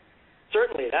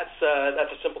 Certainly. That's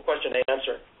a simple question to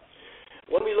answer.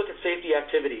 When we look at safety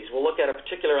activities, we'll look at a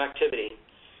particular activity.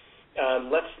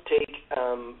 Let's take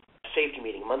safety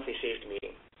meeting, monthly safety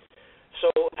meeting. So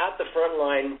at the front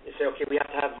line, you say, okay, we have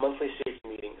to have monthly safety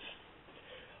meetings.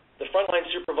 The frontline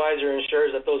supervisor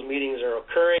ensures that those meetings are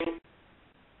occurring.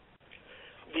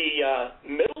 The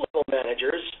middle-level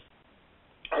managers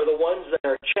are the ones that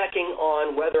are checking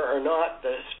on whether or not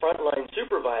the frontline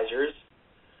supervisors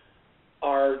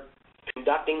are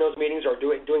conducting those meetings or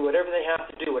doing whatever they have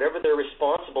to do, whatever they're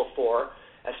responsible for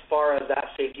as far as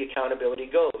that safety accountability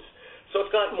goes. So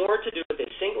it's got more to do with a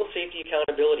single safety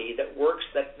accountability that works,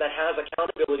 that has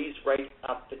accountabilities right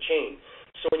up the chain.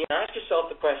 So when you ask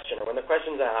yourself the question, or when the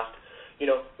question's asked,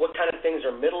 what kind of things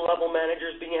are middle-level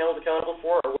managers being held accountable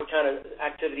for, or what kind of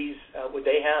activities would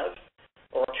they have,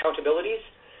 or accountabilities?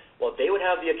 Well, they would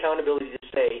have the accountability to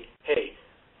say, hey,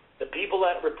 the people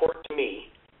that report to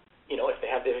me,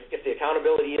 if the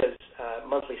accountability is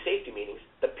monthly safety meetings,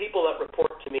 the people that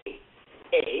report to me,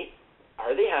 A,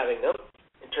 are they having them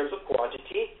in terms of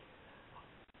quantity?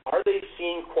 Are they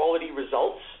seeing quality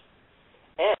results?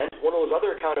 And one of those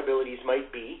other accountabilities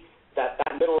might be that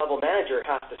middle-level manager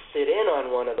has to sit in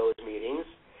on one of those meetings,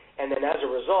 and then as a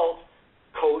result,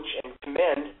 coach and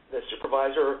commend the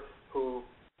supervisor who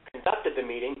conducted the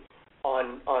meeting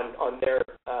on their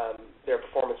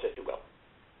performance, if you will.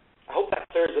 I hope that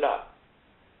clears it up.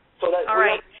 So that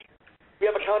we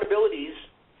have accountabilities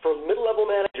for middle-level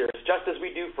managers, just as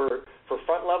we do for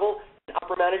front-level and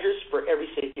upper managers for every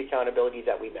safety accountability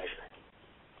that we measure.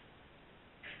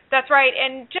 That's right,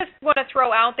 and just want to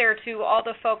throw out there to all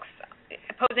the folks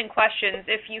posing questions,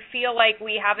 if you feel like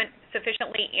we haven't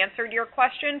sufficiently answered your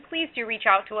question, please do reach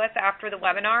out to us after the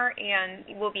webinar,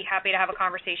 and we'll be happy to have a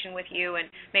conversation with you and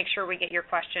make sure we get your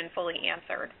question fully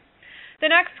answered. The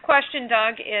next question,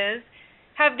 Doug, is,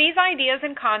 have these ideas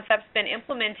and concepts been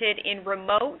implemented in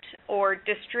remote or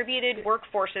distributed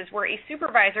workforces where a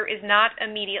supervisor is not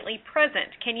immediately present?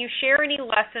 Can you share any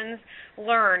lessons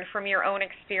learned from your own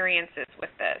experiences with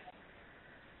this?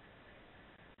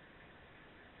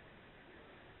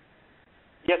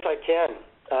 Yes, I can.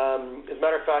 As a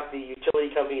matter of fact, the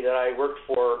utility company that I worked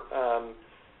for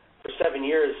 7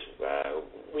 years,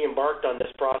 we embarked on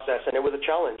this process, and it was a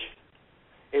challenge.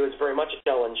 It was very much a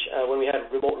challenge when we had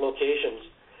remote locations.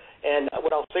 And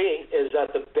what I'll say is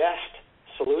that the best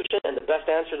solution and the best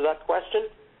answer to that question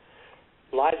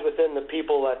lies within the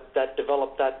people that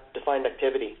develop that defined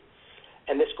activity.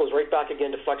 And this goes right back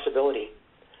again to flexibility.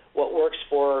 What works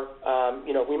for,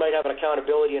 we might have an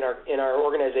accountability in our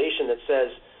organization that says,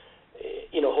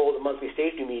 hold a monthly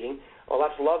safety meeting. Well,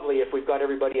 that's lovely if we've got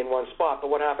everybody in one spot, but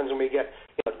what happens when we get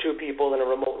 2 people in a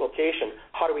remote location?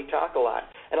 How do we tackle that?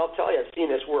 And I'll tell you, I've seen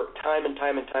this work time and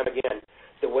time and time again.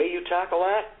 The way you tackle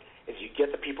that is you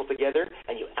get the people together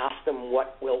and you ask them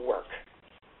what will work.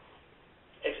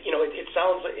 It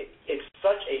sounds like it's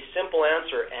such a simple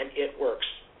answer, and it works.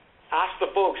 Ask the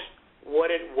folks,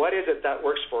 what is it that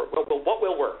works for? What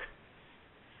will work?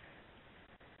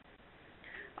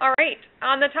 All right.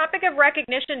 On the topic of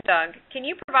recognition, Doug, can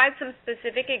you provide some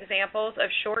specific examples of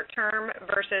short-term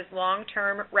versus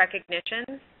long-term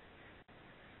recognitions?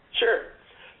 Sure.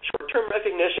 Short-term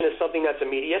recognition is something that's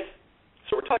immediate.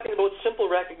 So we're talking about simple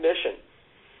recognition.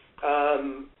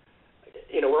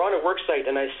 We're on a work site,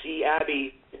 and I see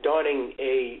Abby donning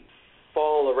a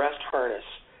fall arrest harness,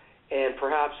 and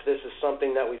perhaps this is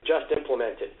something that we've just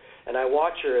implemented. And I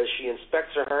watch her as she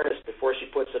inspects her harness before she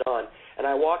puts it on. And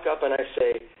I walk up and I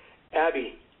say,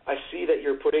 Abby, I see that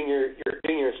you're doing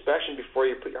your inspection before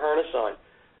you put your harness on.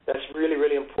 That's really,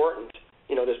 really important.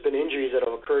 There's been injuries that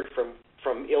have occurred from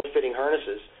ill-fitting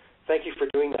harnesses. Thank you for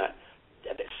doing that.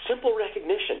 Simple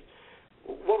recognition.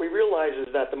 What we realize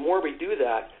is that the more we do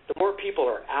that, the more people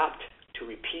are apt to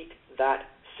repeat that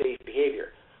safe behavior.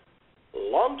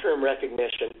 Long-term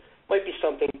recognition might be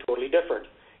something totally different.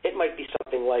 It might be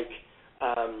something like,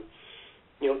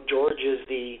 George is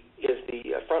the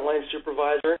frontline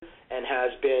supervisor and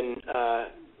has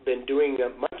been doing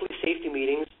monthly safety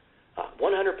meetings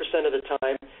 100% of the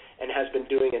time, and has been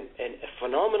doing a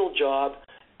phenomenal job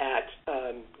at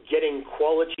getting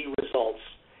quality results.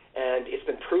 And it's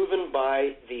been proven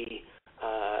by the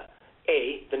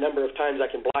number of times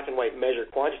I can black and white measure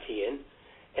quantity in,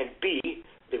 and B,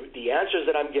 the answers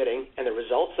that I'm getting and the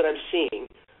results that I'm seeing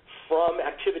from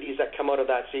activities that come out of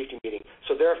that safety meeting.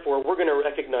 So therefore, we're going to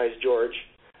recognize George,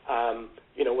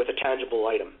 with a tangible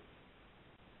item,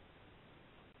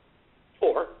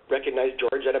 or recognize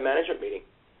George at a management meeting.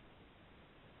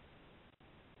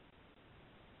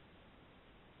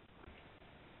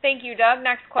 Thank you, Doug.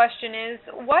 Next question is,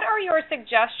 what are your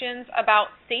suggestions about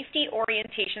safety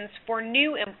orientations for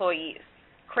new employees?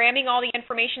 Cramming all the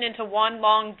information into one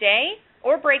long day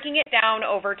or breaking it down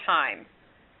over time?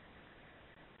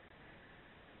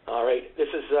 All right. This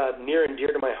is near and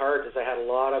dear to my heart, as I had a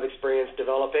lot of experience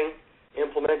developing,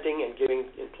 implementing, and giving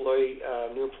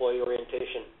new employee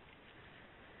orientation.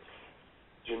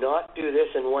 Do not do this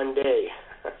in one day.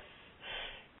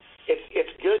 It's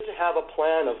good to have a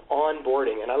plan of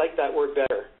onboarding, and I like that word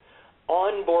better.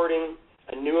 Onboarding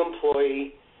a new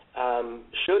employee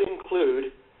should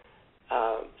include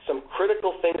some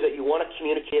critical things that you want to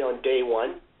communicate on day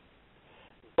one,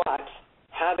 but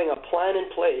having a plan in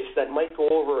place that might go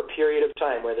over a period of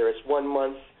time, whether it's 1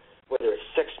 month, whether it's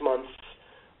 6 months,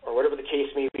 or whatever the case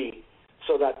may be,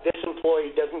 so that this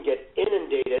employee doesn't get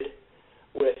inundated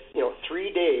with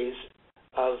 3 days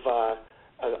of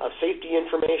safety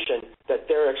information that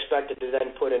they're expected to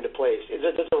then put into place.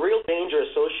 There's a real danger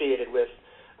associated with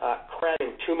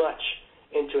cramming too much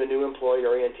into a new employee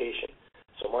orientation.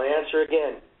 So my answer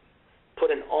again,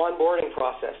 put an onboarding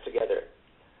process together.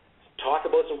 Talk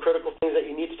about some critical things that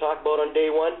you need to talk about on day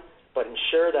one, but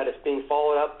ensure that it's being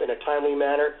followed up in a timely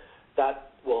manner.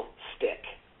 That will stick.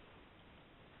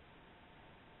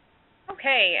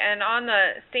 Okay, and along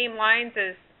the same lines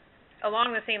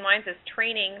as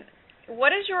training,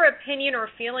 what is your opinion or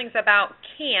feelings about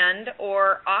canned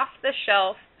or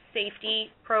off-the-shelf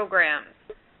safety programs?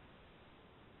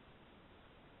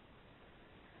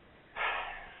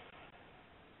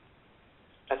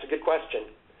 That's a good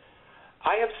question.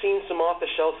 I have seen some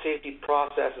off-the-shelf safety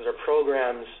processes or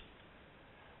programs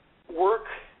work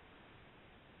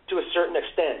to a certain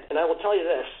extent, and I will tell you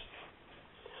this.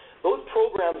 Those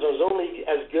programs are only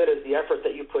as good as the effort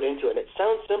that you put into it. It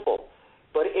sounds simple,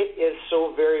 but it is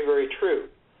so very, very true.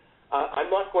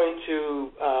 I'm not going to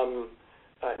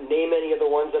name any of the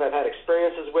ones that I've had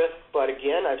experiences with, but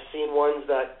again, I've seen ones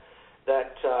that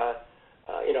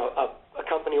a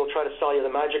company will try to sell you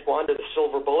the magic wand or the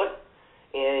silver bullet,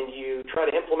 and you try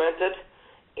to implement it,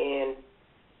 and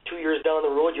 2 years down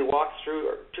the road,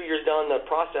 or 2 years down the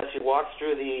process, you walk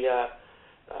through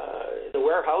the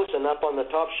warehouse, and up on the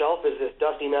top shelf is this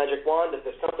dusty magic wand that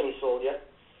this company sold you.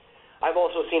 I've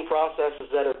also seen processes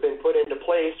that have been put into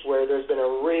place where there's been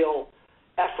a real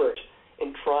effort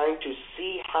in trying to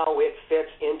see how it fits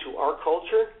into our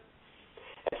culture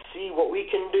and see what we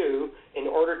can do in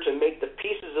order to make the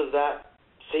pieces of that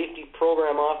safety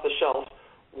program off the shelf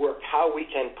work, how we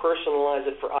can personalize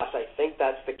it for us. I think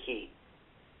that's the key.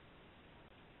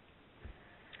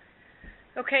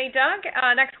 Okay, Doug,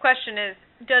 next question is,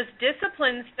 does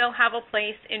discipline still have a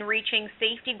place in reaching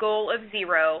safety goal of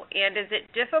 0, and is it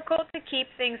difficult to keep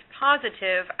things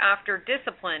positive after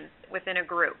discipline within a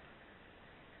group?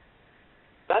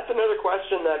 That's another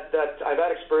question that I've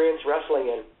had experience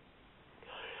wrestling in.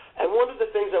 And one of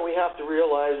the things that we have to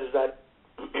realize is that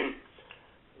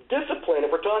discipline,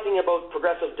 if we're talking about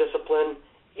progressive discipline,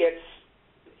 it's,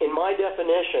 in my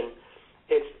definition,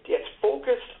 it's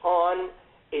focused on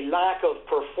a lack of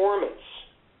performance.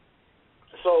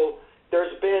 So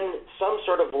there's been some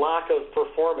sort of lack of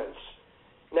performance.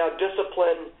 Now,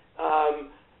 discipline,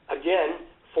 again,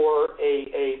 for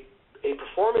a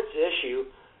performance issue,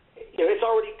 it's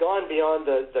already gone beyond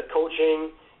the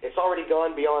coaching. It's already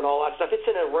gone beyond all that stuff. It's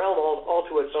in a realm all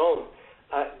to its own.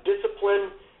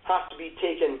 Discipline has to be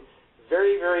taken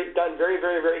done very,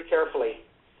 very, very carefully.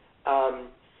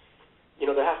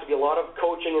 There has to be a lot of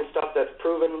coaching and stuff that's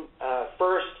proven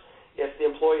first. If the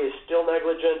employee is still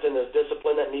negligent and there's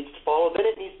discipline that needs to follow, then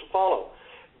it needs to follow.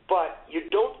 But you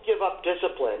don't give up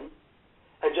discipline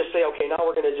and just say, okay, now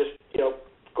we're going to just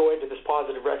go into this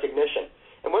positive recognition.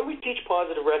 And when we teach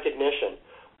positive recognition,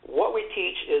 what we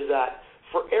teach is that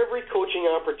for every coaching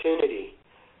opportunity,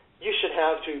 you should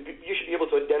be able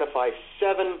to identify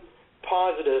 7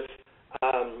 positive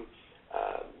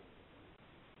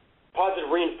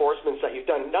reinforcements that you've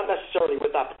done, not necessarily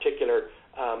with that particular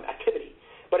activity,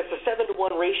 but it's a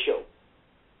 7-to-1 ratio,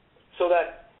 so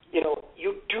that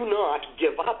you do not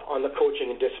give up on the coaching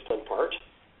and discipline part,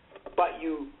 but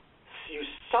you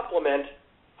supplement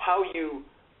how you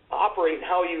operate,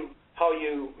 how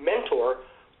you mentor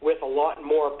with a lot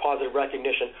more positive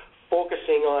recognition,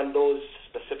 focusing on those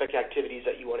specific activities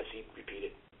that you want to see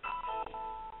repeated.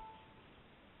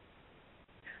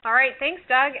 All right, thanks,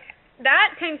 Doug.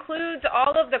 That concludes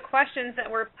all of the questions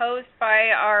that were posed by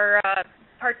our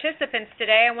participants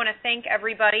today. I want to thank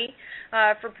everybody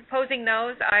for proposing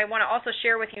those. I want to also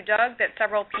share with you, Doug, that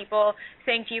several people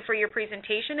thanked you for your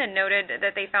presentation and noted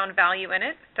that they found value in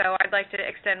it. So I'd like to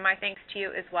extend my thanks to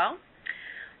you as well.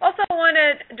 Also, I want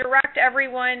to direct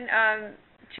everyone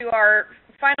to our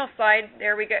final slide.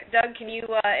 There we go. Doug, can you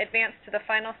advance to the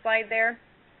final slide there?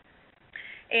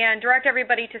 And direct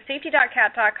everybody to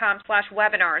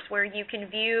safety.cat.com/webinars, where you can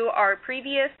view our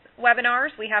previous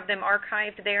webinars. We have them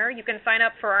archived there. You can sign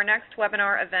up for our next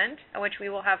webinar event, which we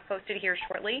will have posted here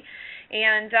shortly,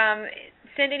 and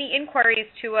send any inquiries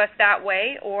to us that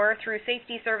way or through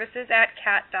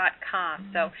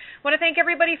safetyservices@cat.com. So I want to thank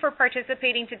everybody for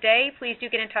participating today. Please do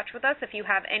get in touch with us if you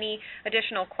have any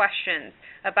additional questions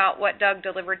about what Doug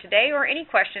delivered today or any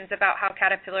questions about how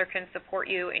Caterpillar can support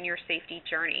you in your safety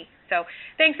journey. So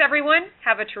thanks, everyone.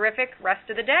 Have a terrific rest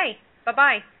of the day.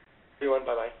 Bye-bye. Everyone,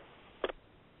 bye-bye.